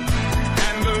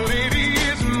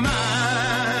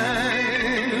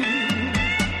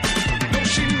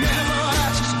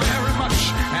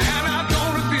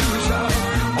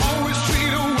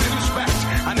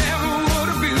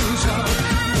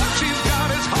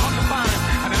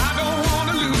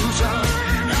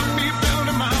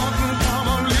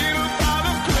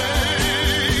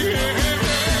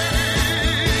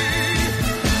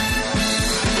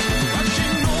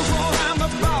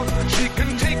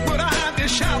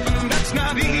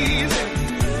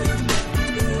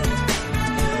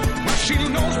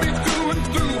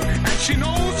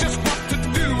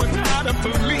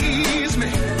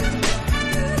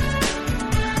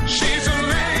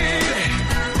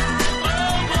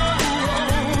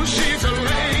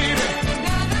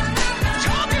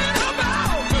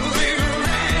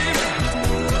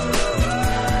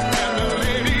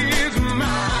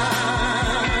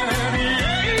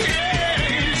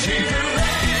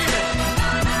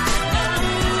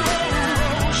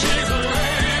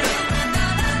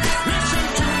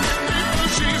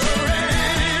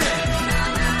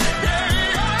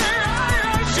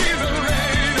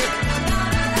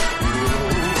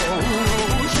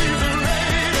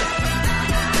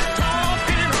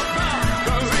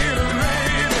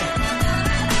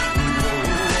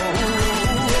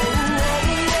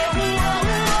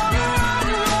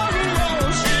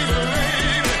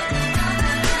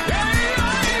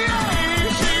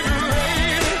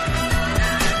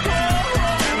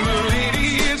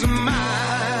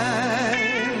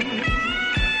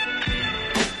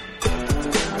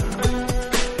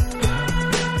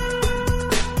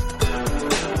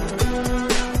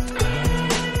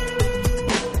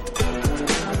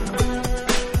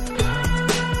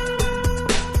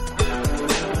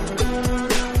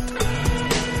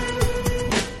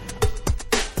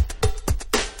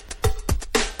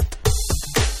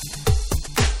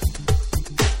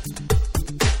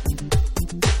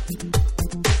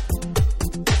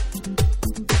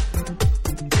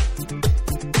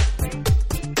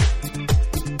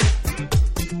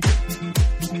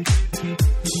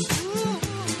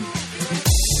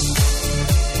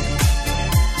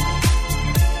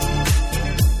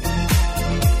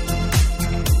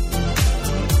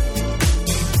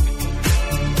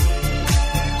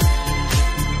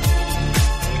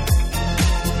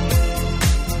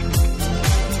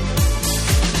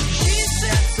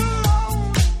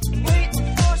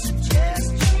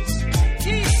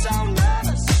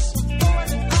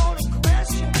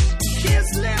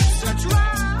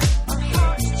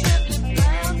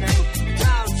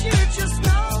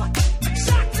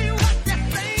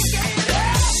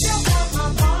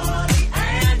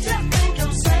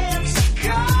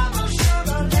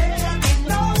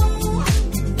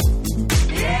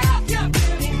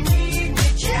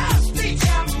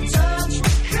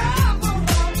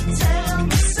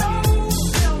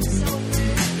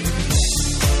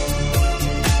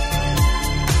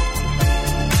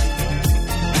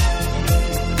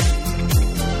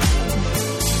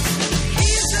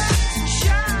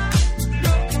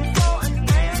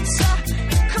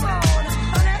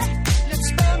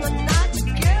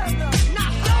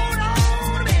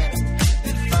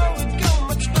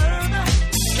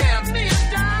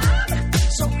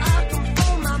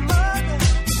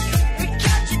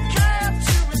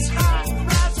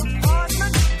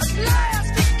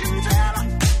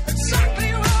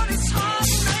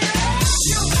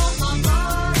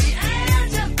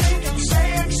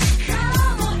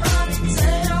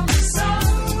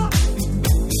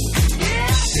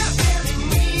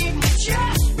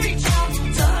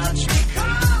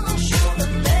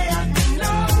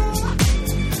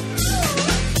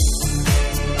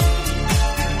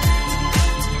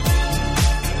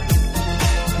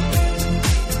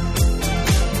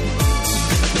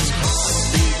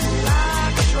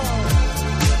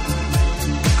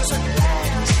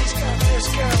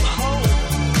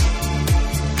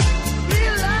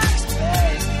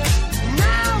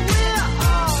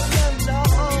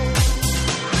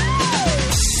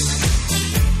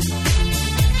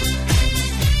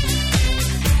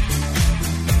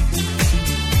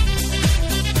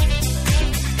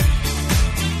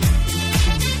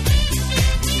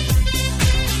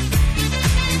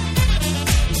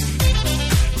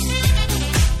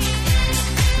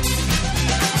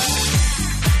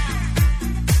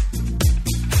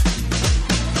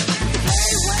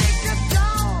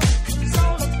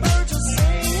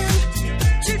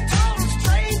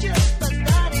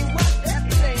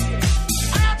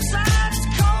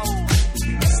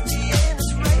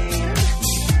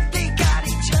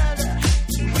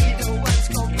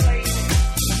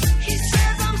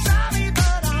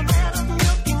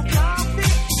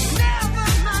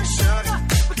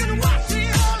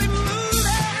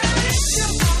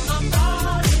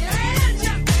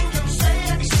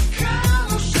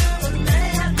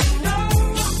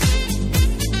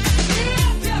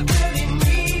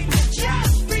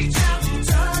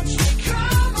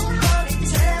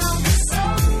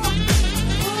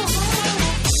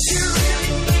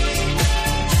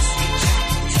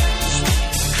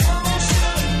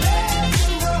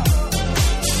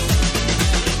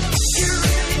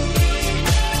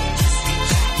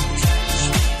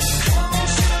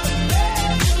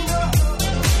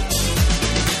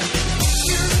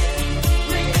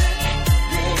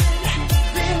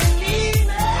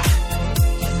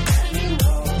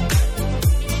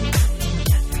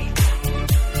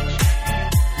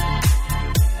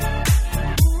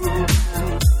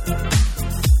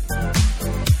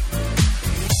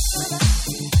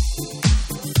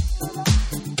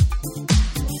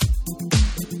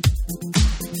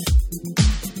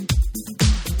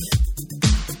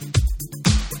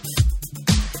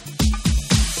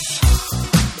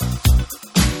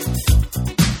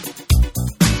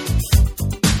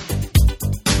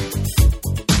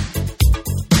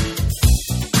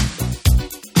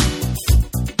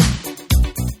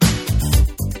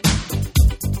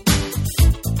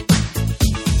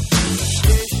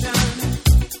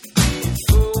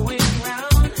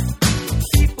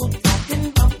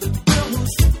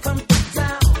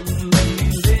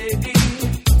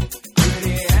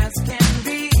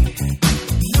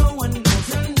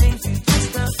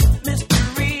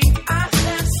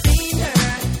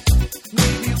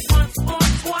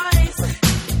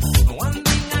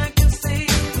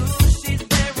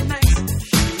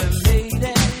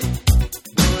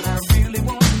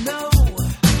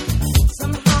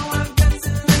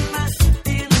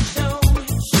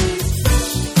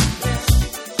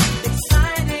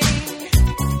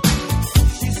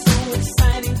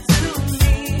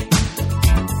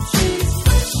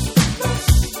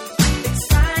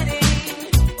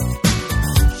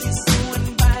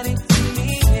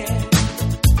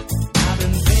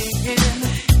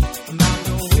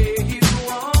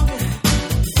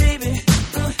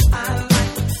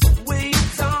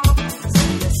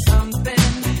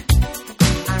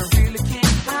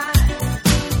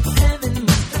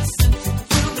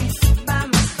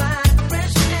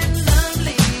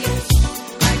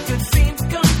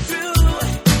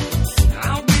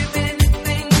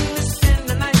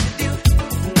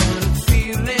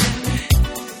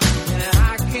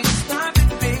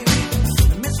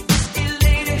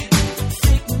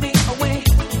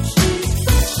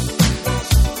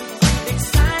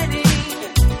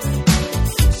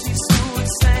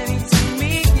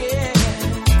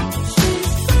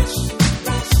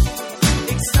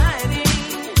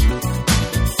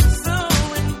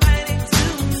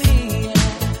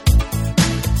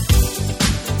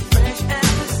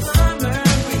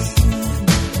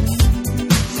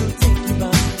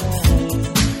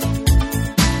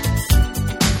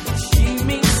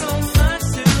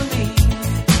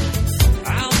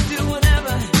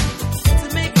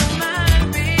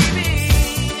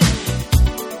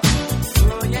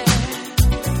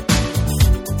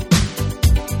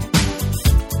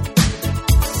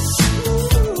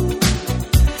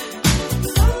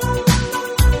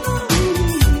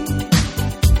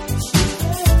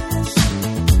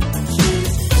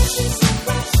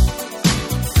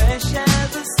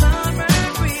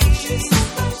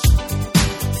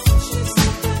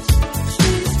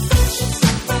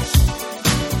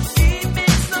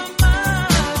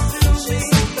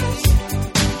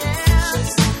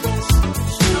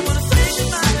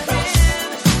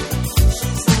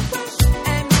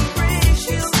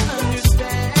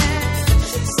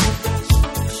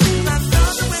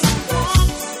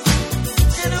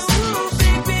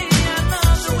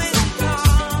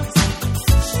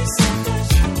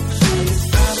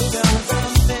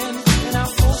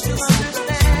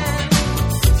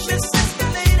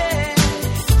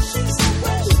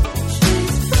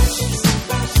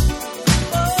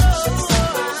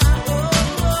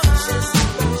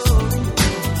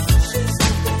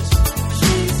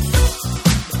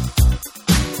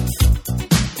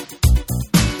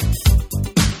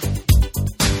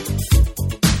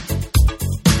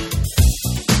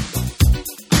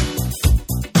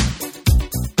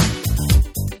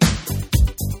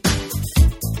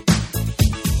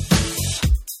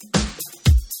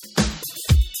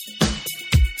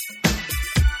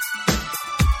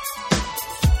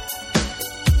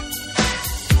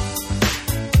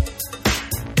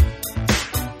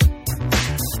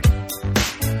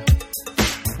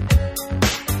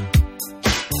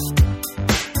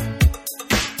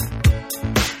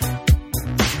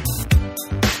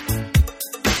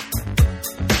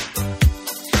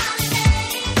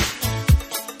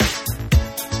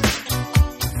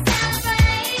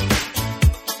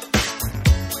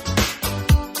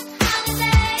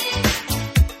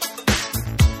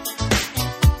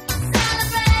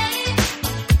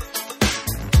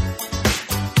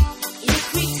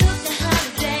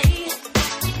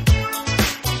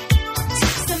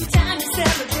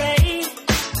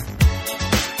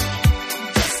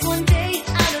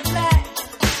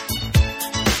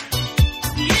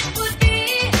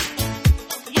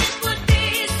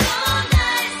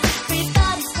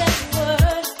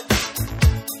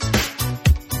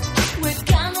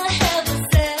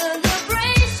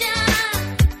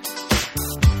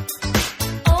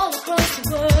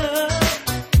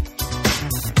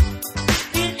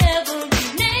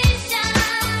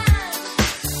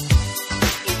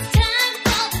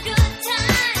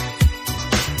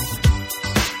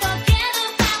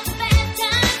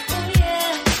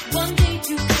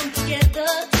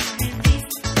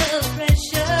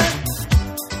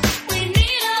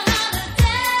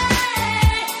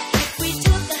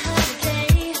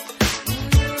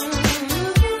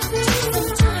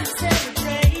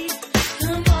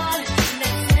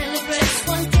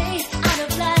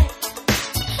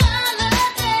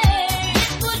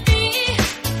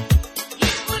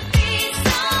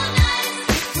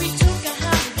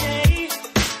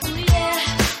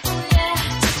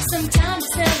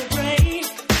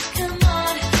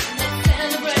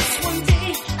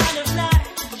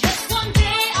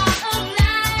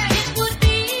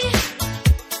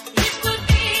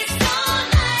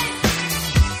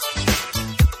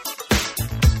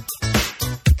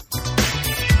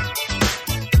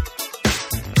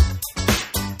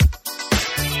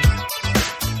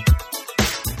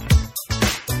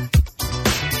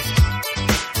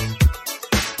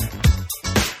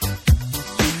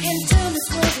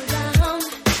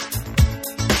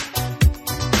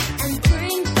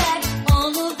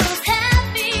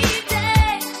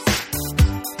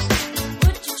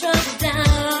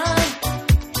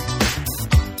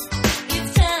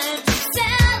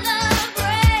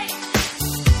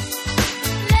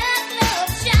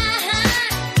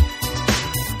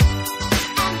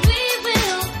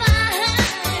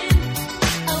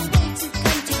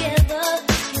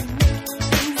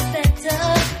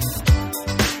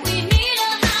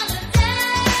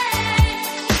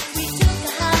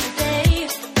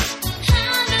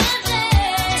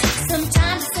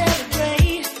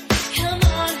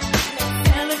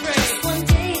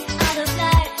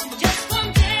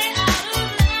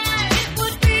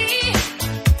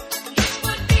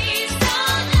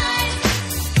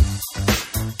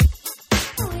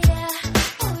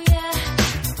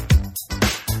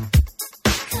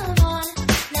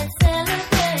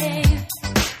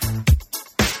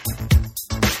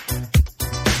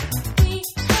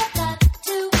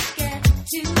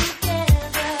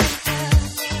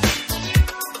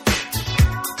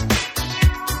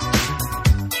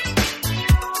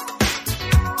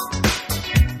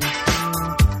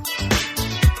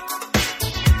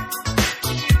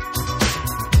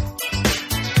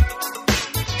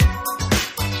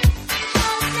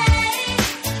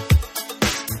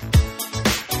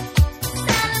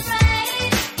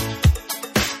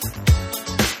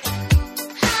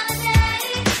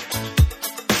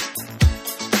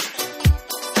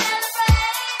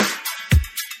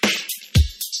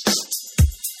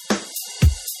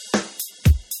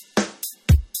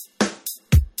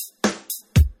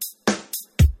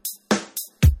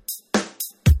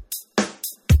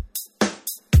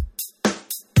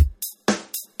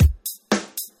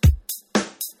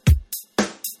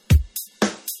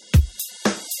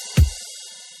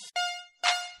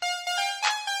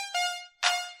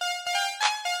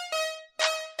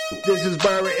 This is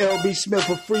Byron L.B. Smith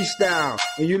of Freestyle,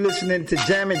 and you're listening to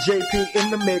Jammin' JP in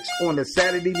the Mix on the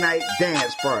Saturday Night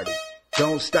Dance Party.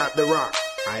 Don't stop the rock.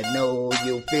 I know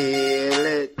you feel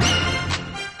it.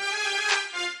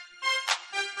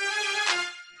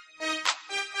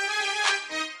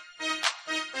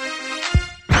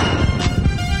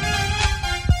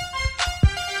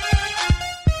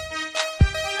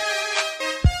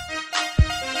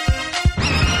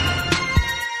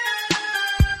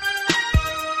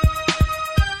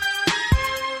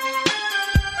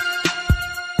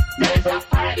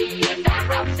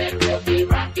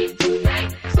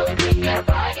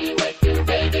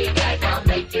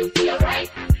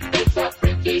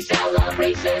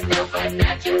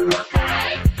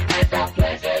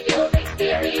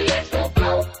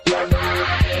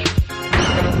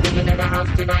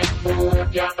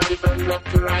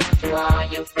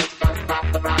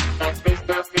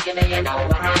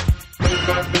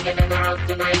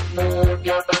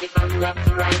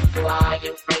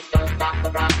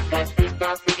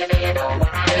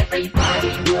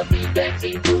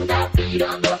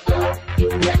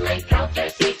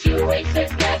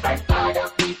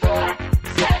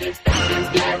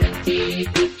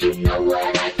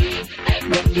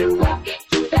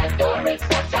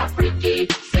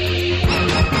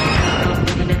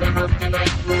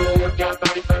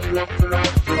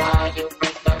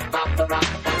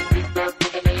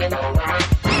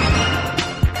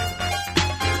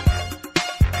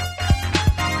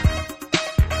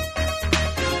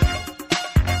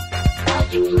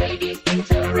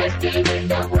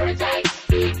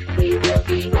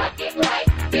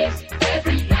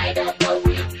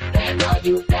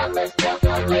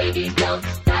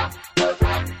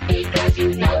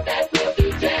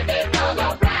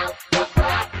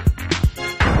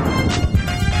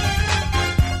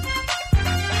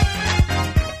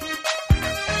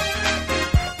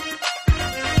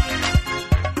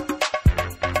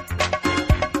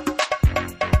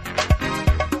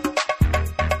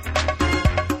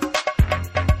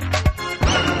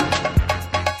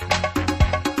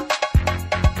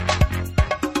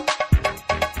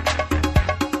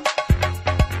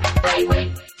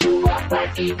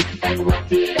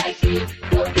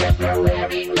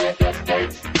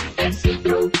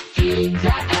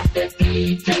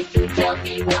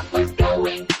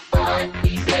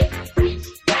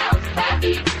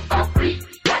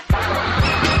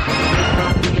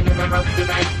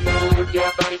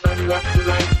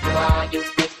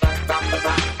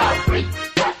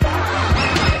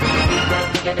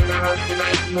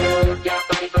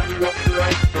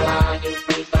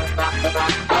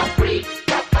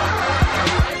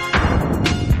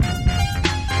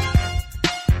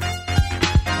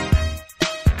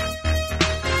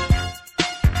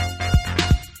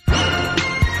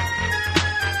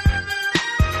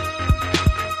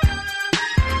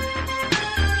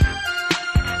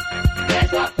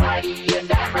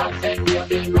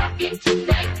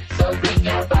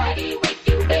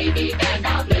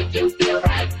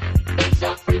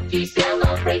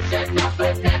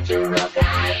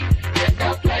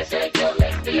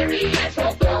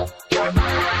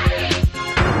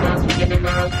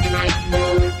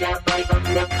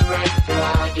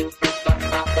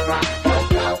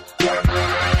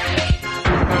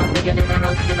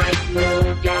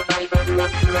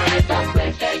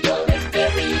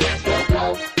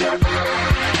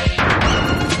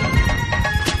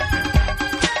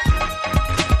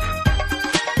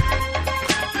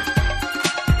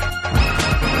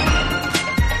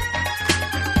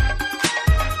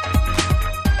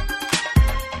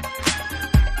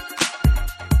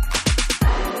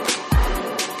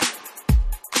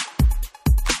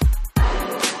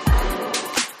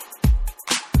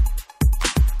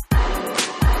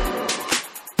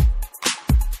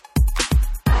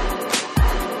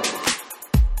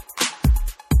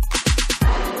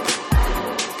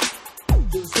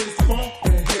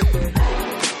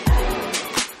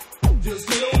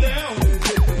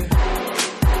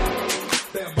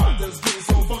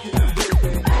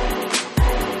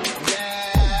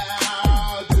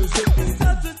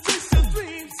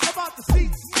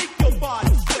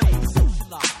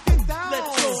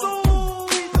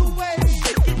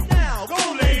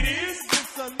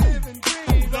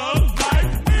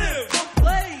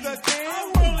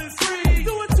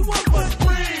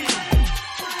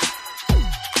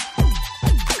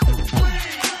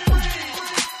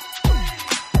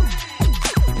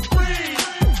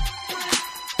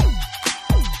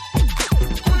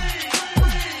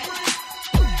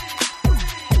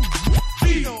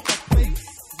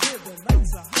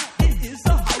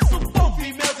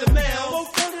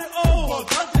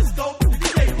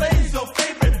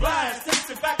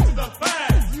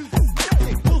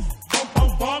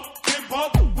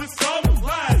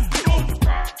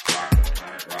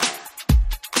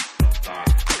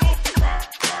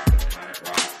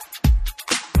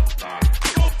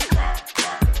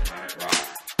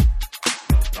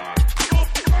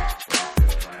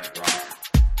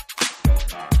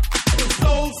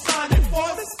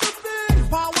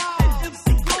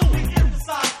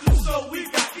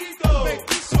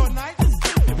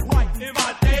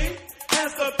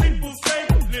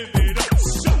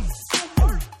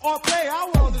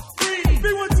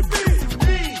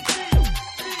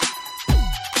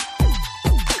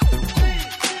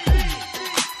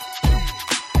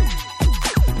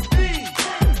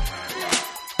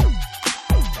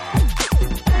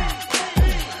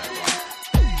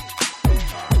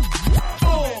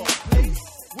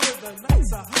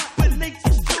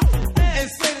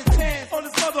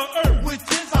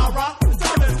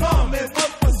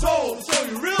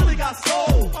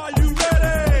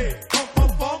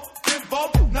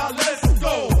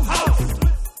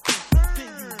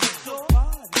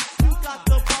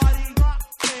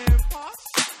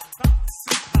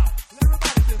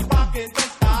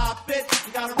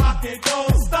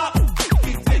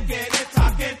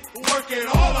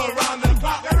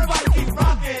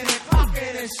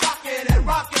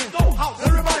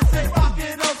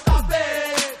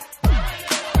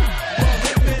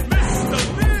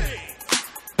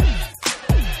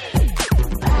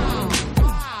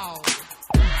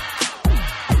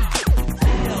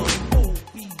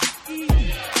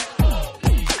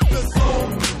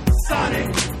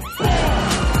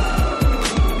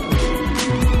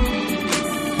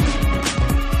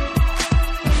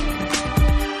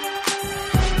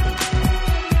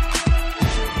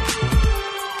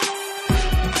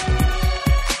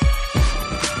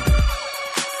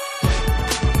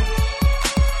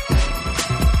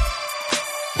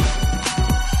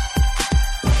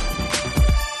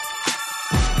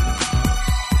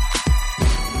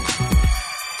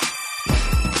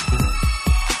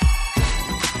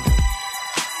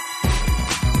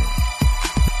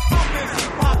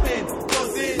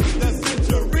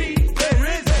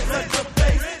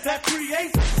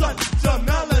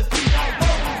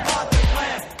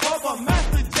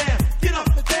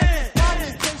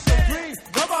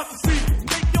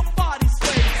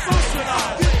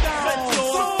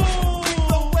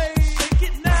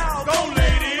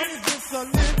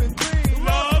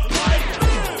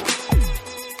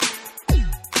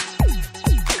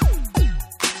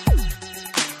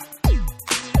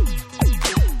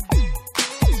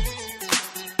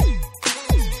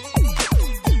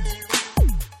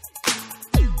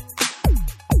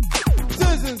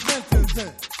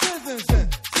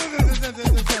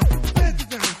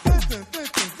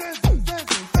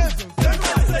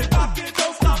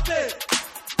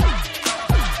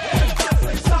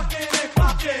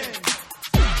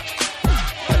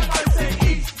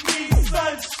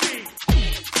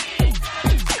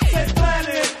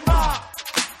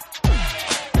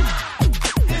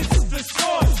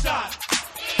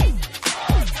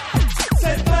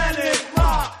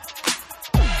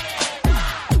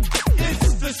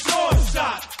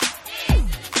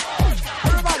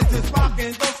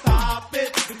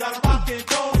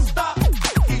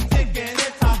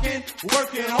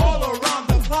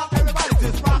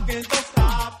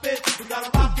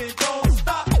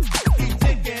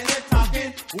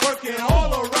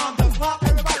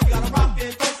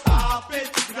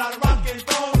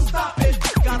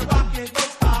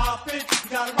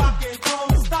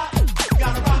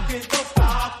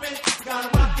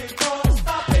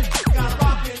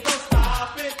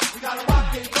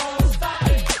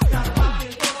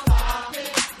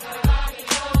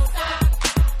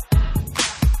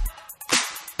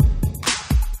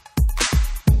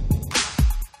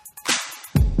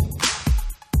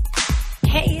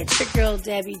 girl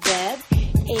Debbie Deb,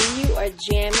 and you are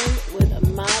jamming with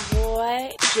my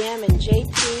boy Jammin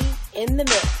JP in the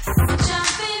mix.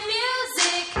 Jumpin'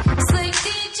 music, slick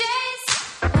DJs,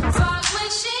 fog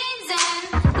machines and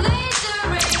laser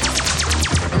rays.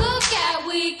 Look at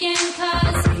weekend,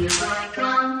 cause here I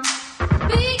come.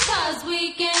 Because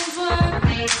weekends were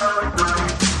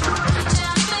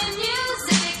jumpin'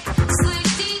 music, slick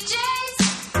DJs,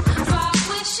 fog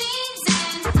machines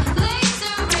and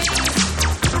laser rays.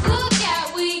 Look at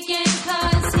weekend,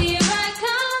 cause here I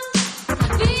come.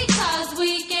 Because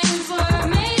weekends were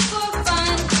made for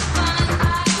fun,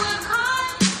 fun.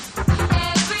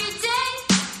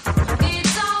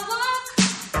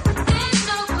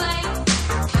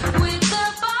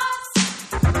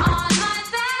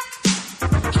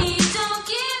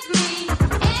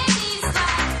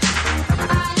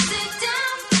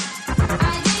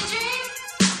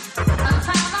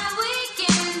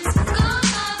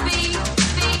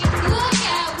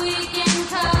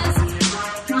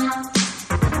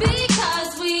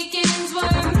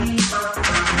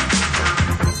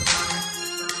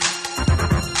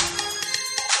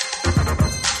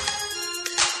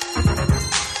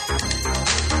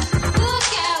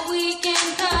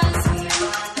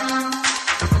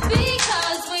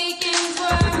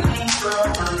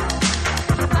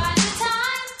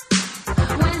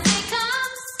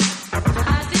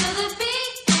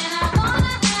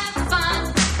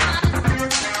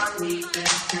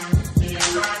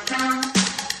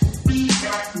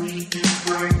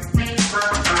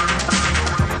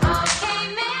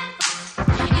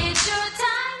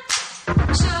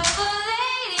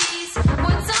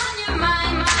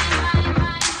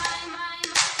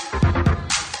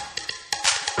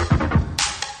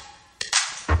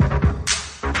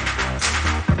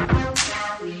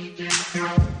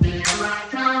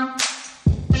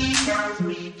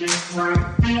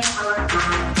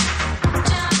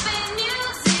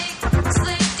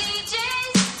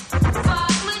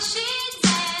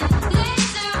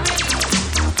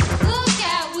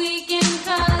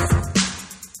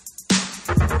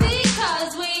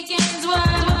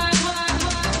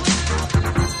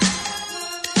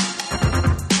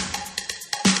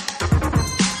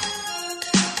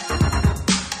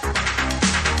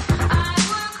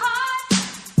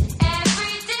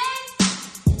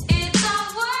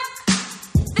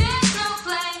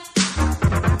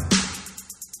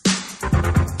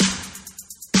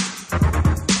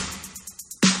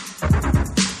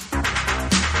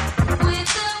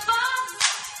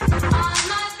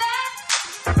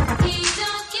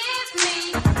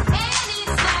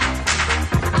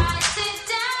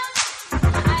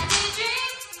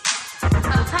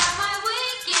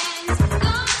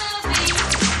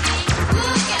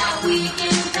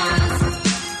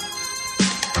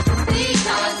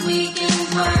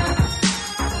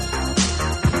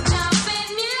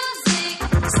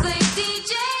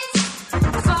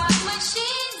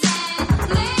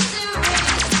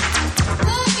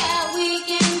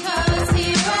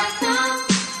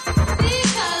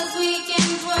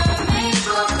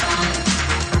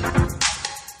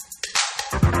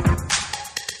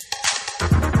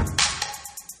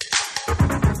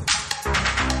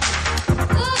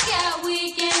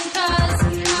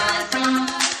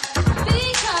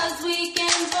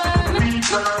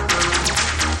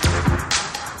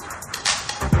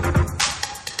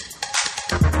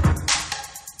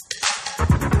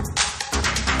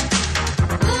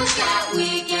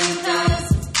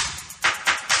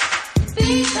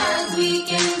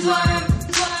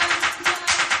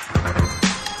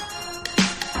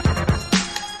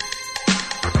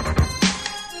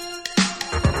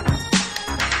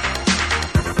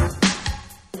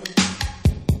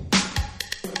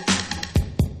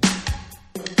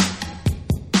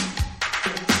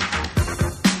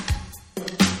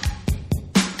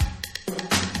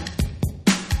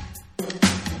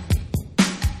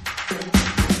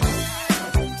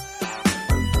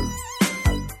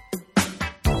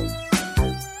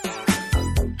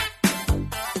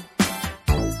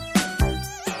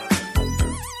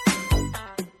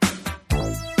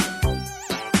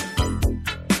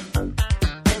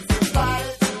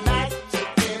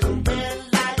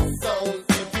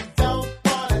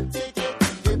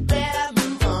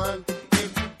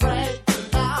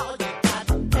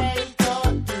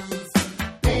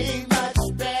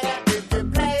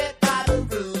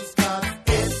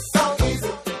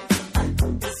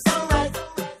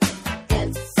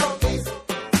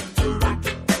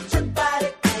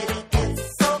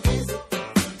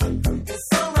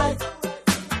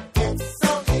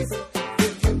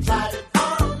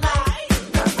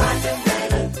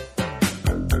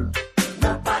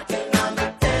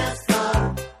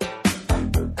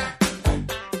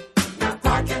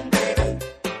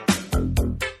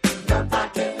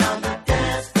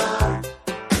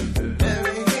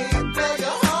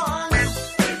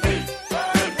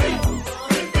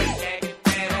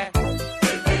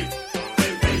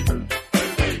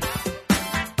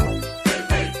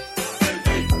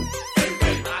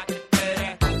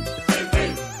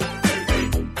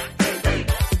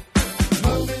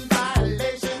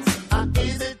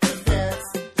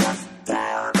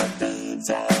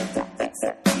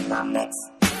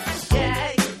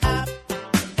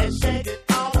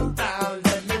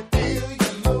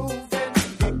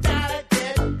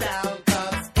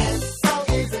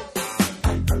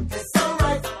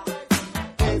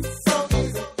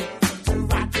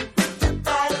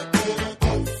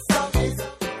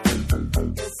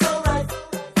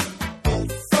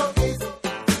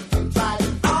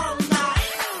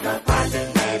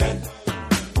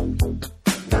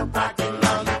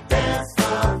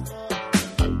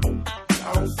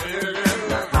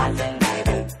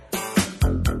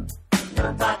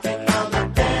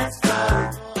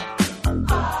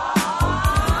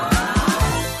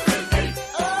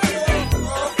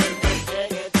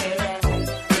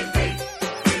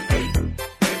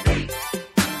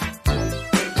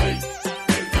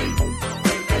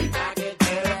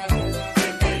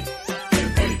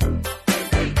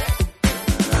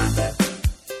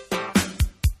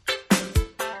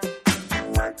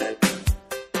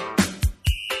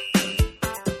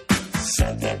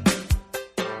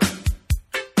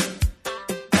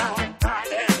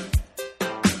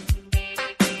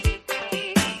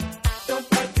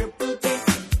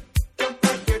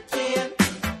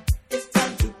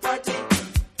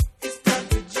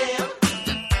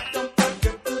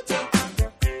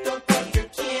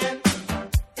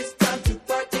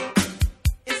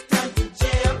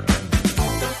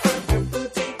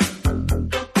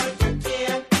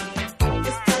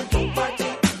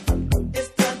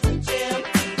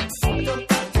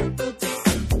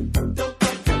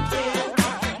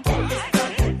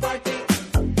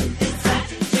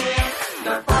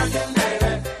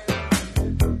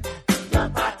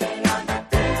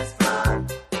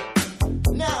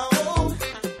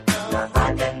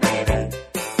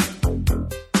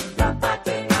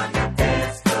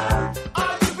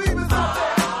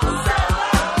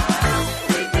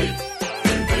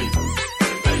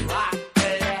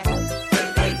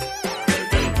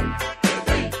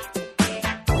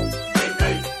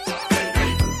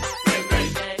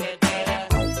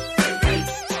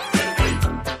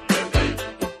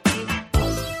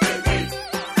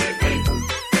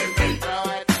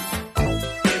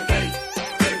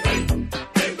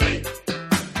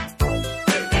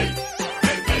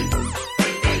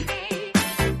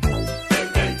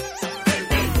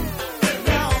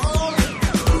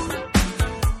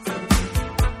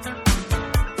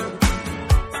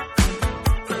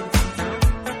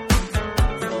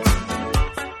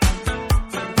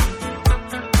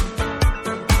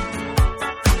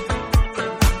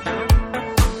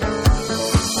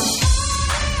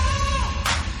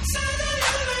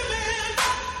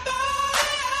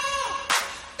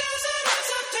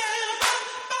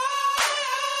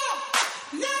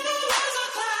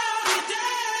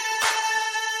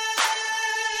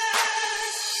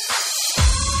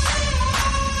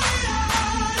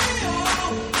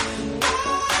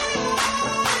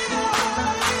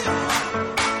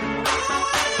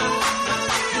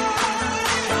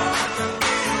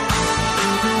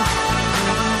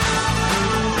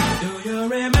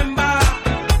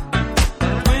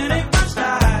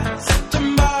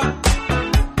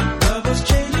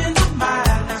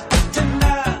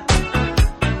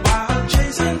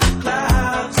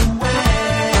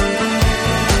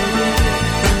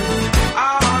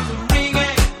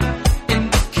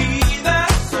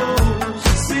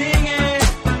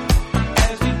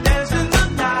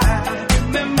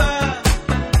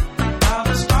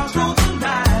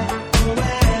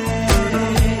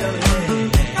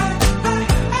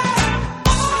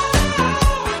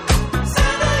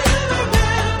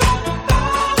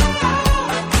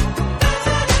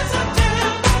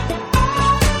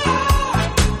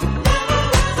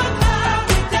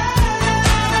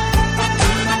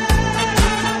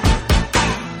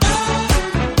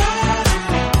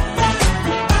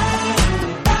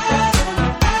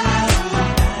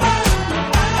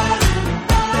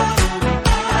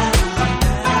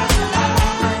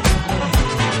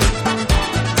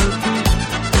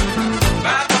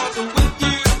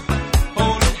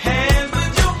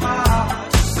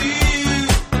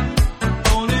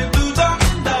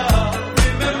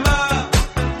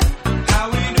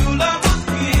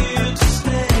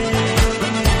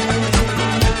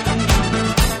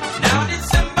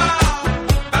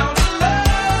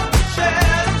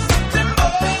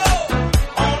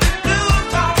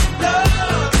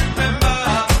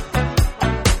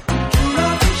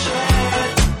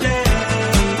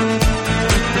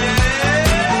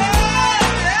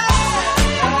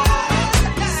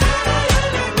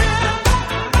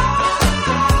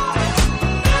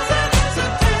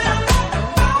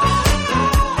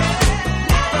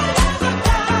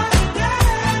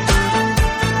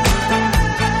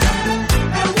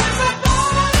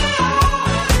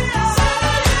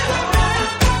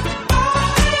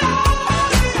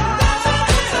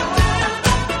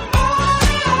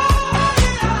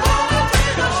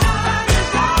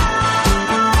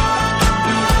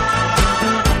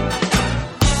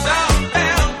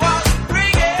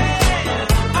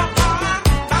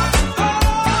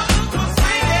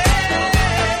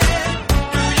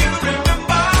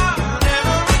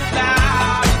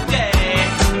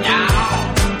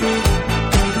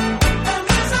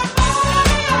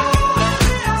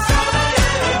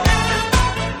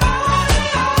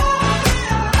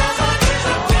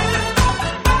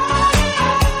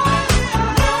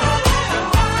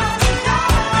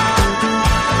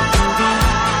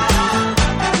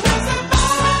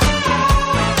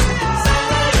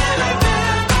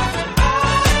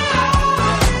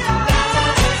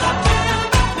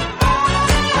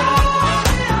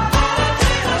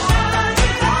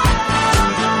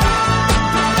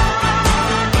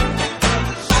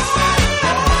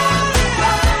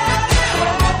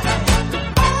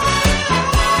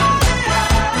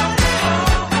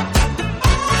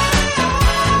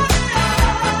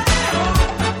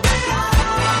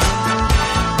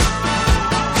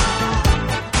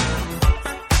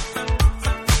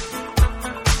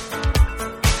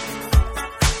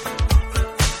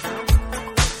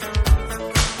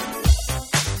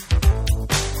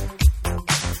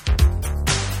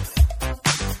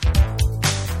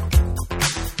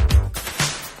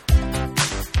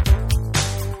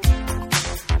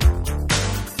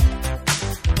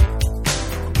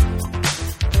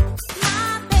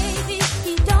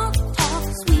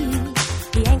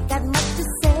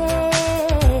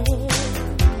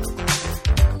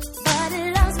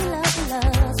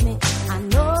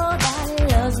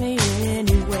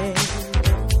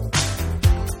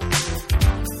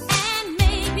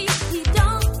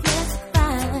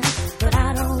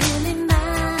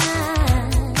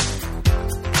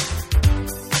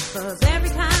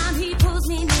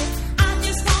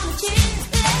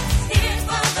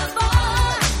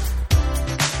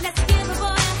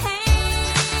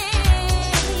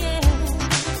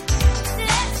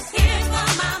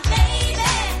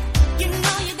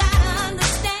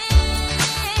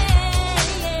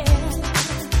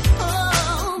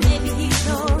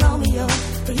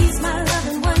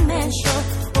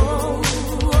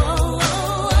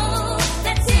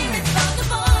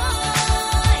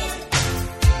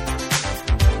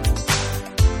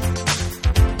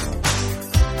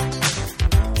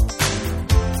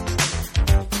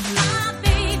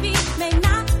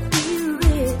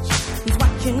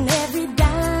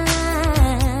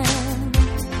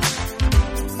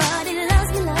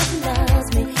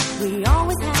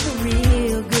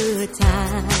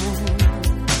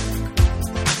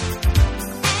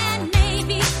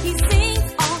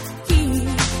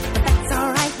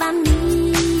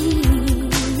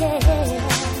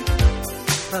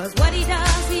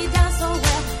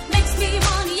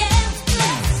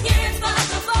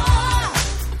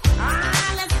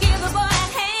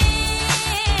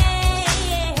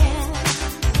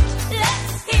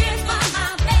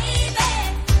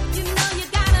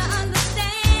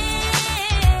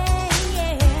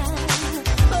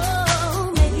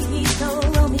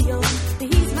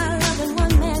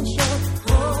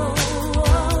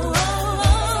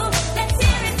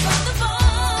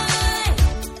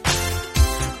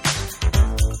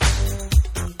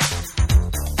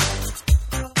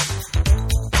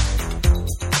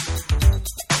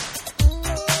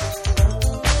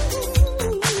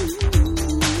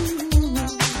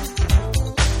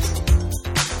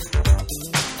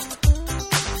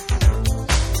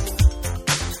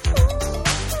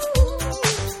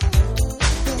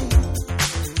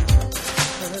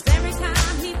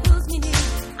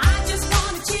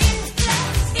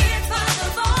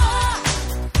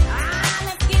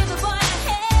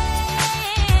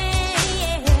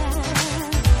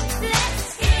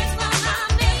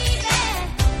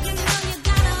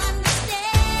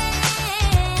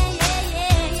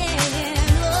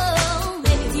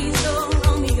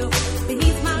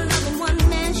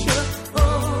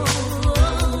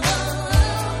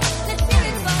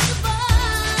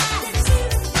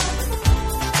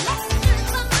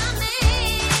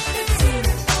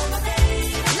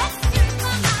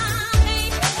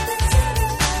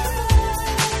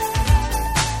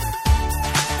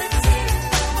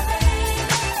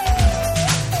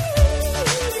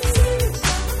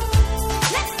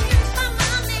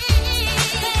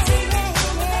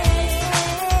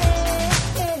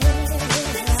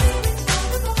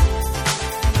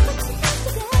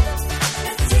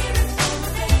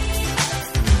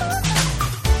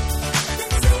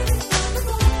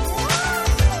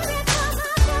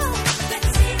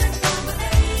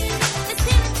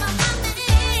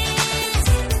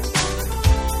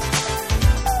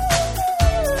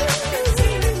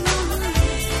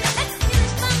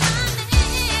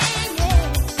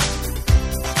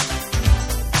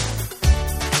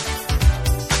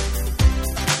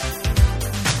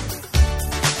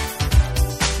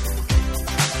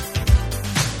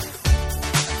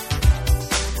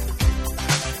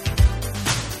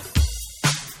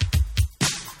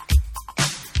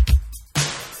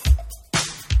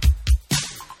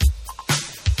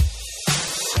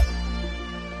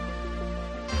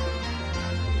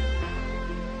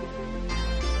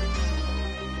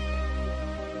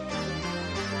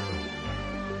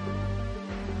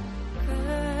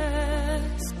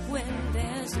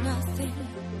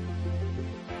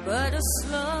 but a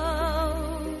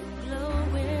slow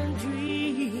glowing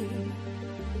dream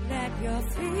that your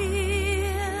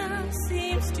fear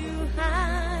seems to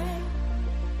hide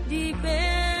deep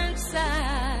inside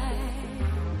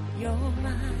your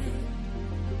mind.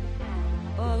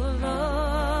 All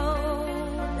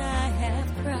alone I have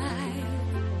cried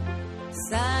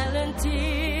silent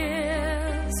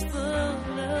tears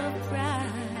full of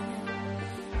pride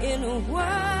in a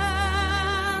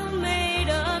world made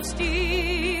of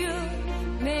steel,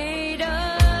 made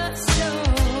of stone.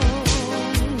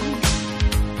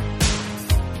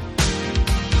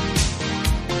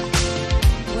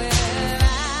 Where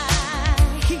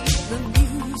I hear the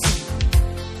music,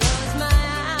 'cause my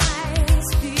eyes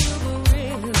feel the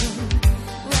rhythm.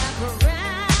 Wrap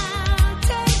around,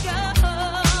 take a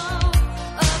hold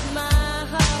of my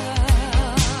heart.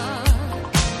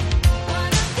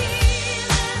 Wanna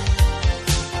feel it.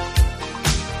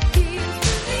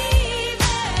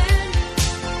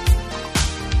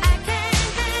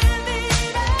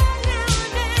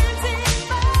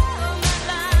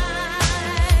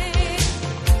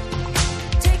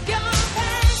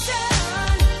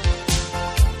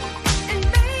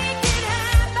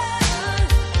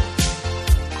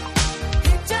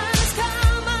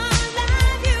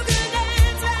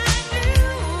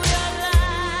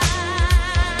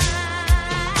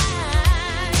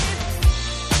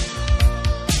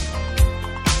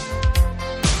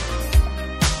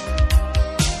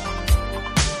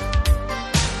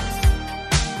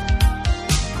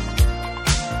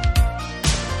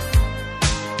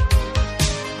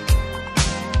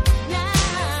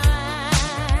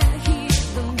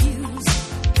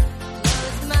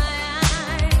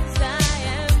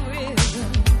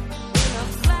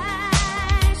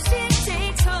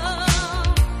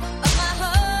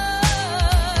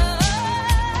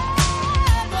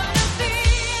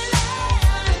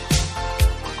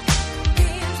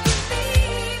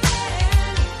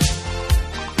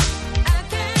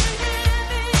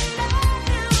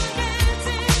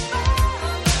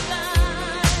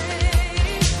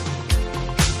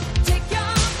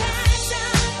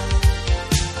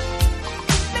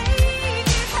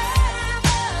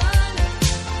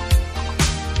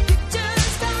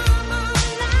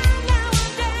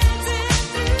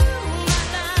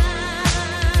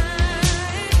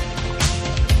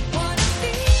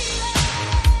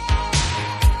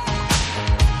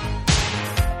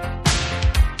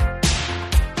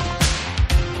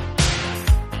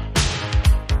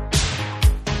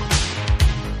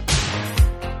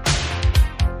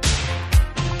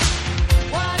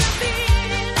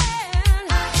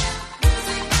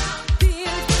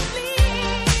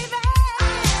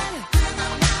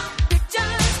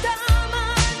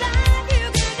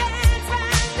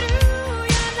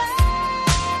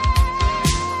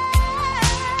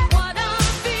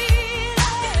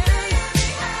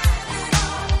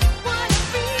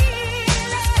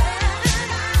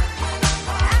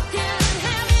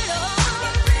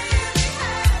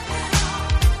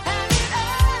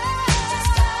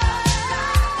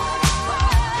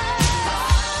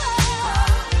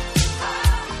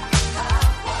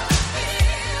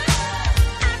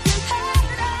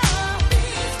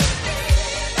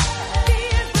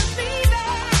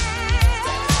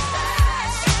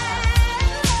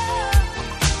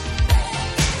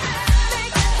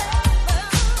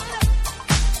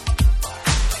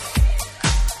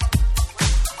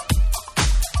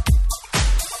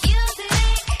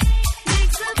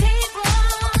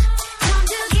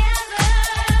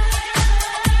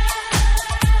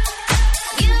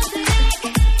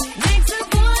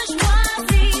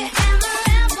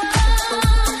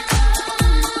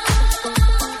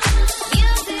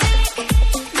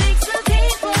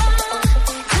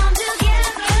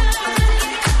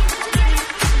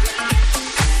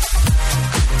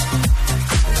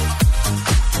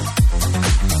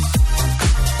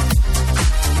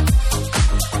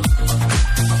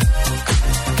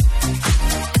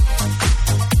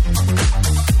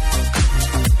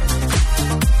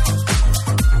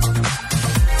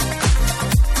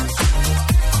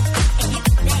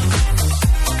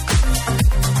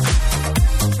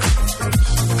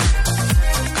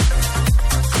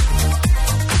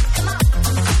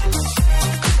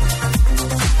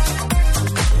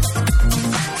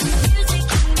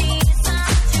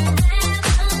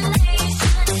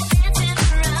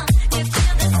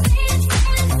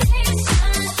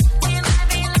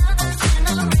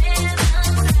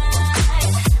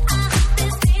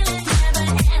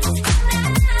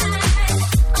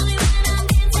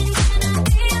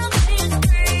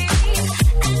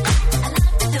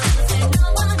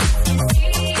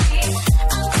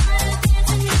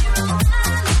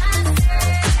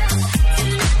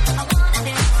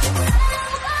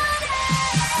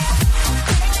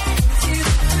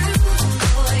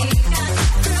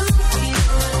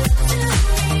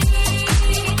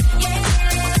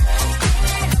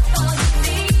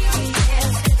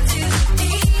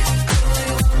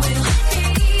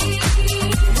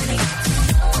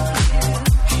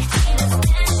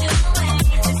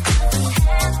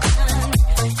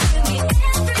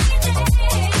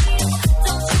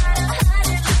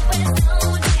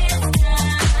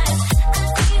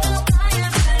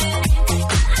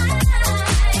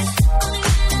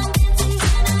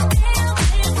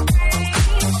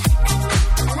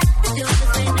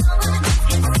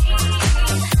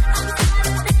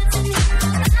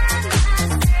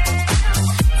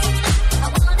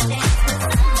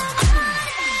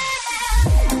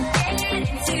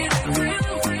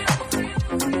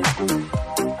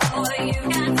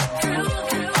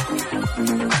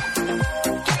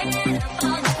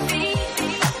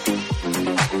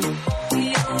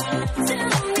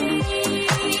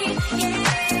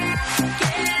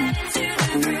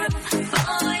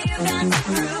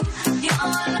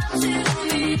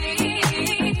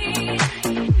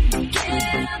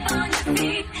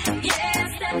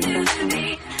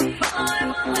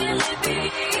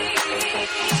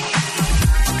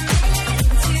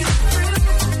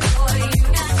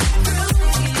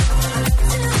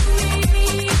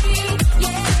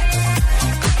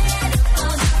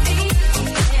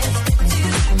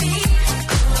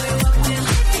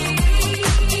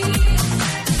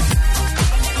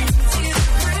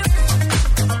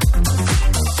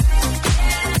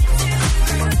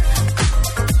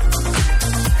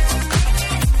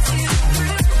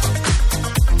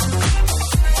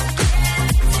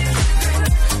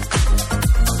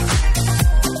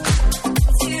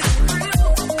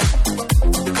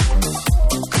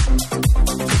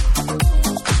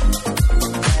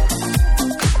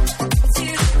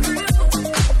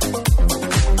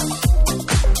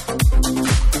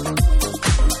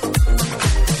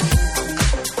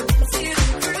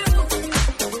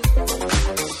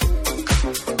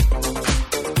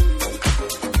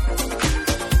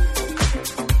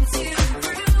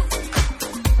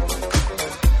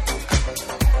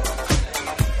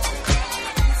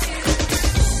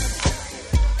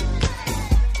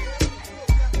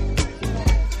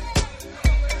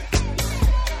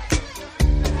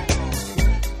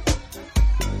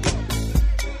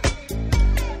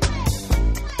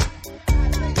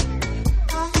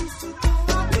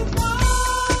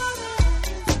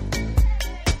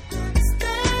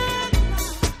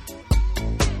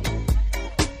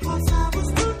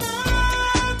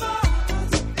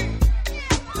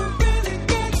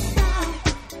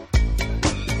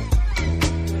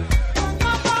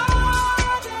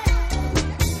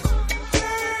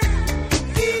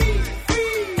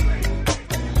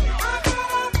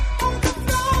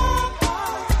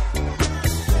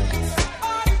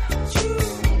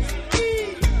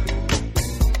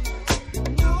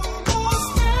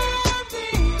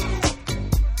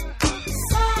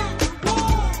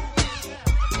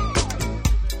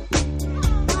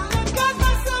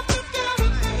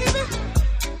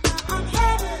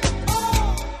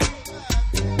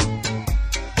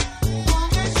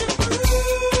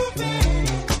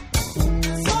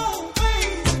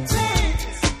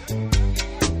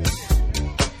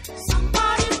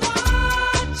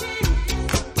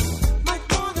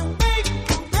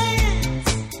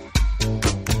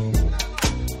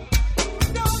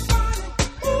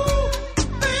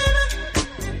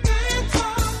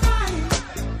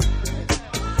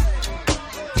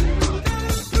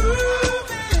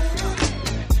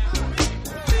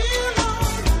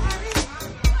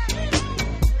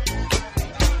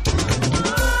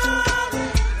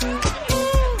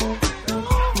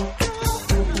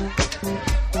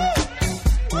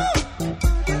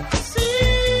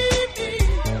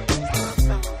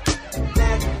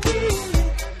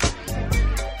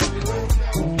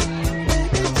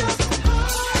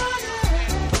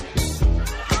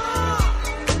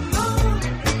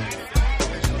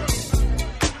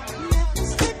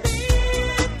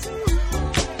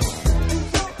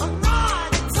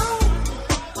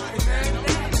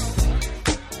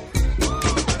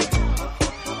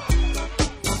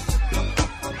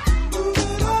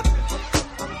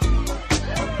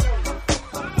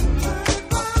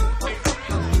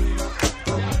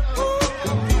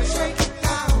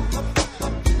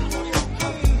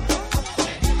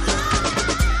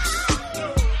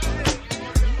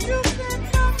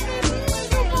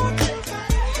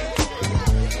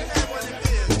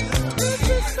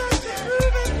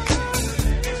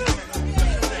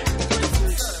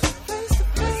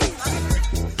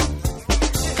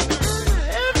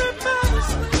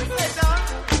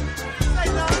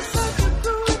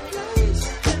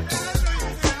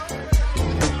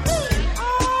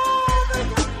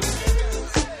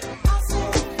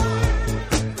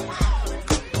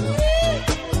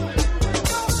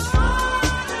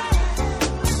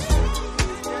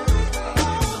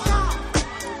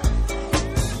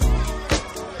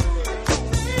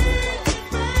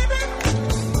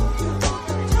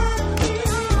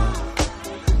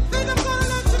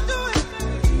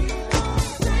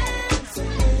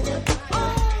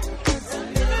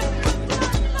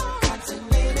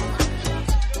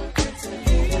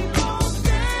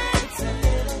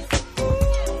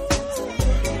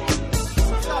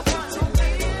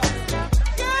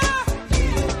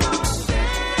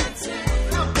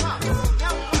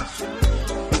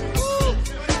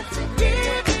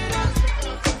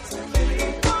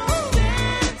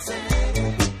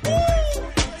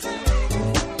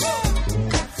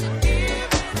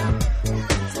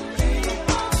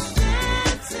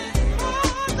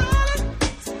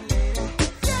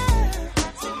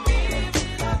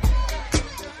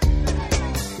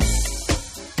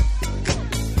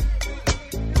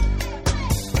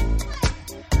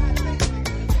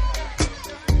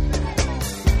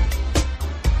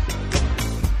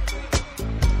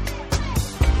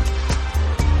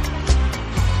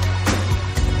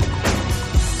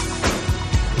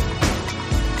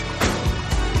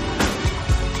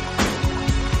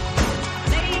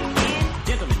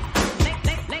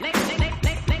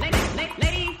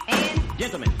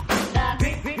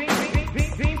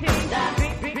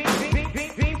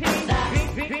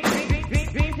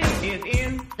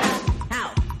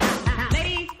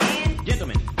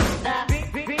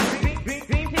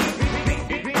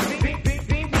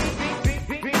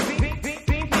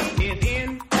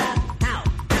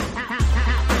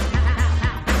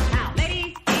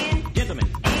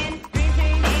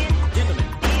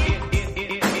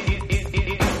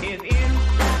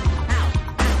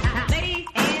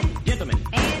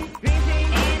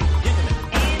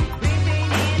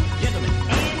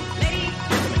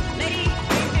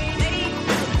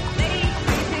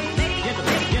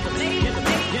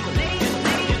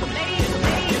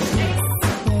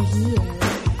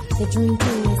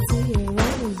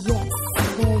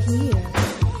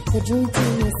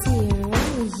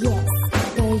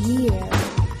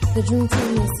 The dream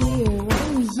team is here.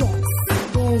 Oh yes,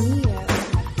 they're here.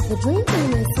 The dream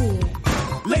team is here.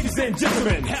 Ladies and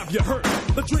gentlemen, have you heard?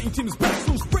 The dream team is back,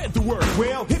 so spread the word.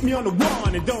 Well, hit me on the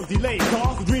one and don't delay,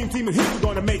 cause the dream team is here. We're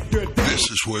gonna make good day.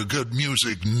 This is where good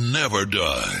music never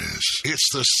dies. It's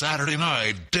the Saturday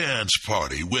Night Dance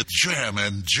Party with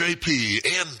Jammin, JP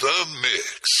in the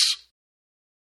mix.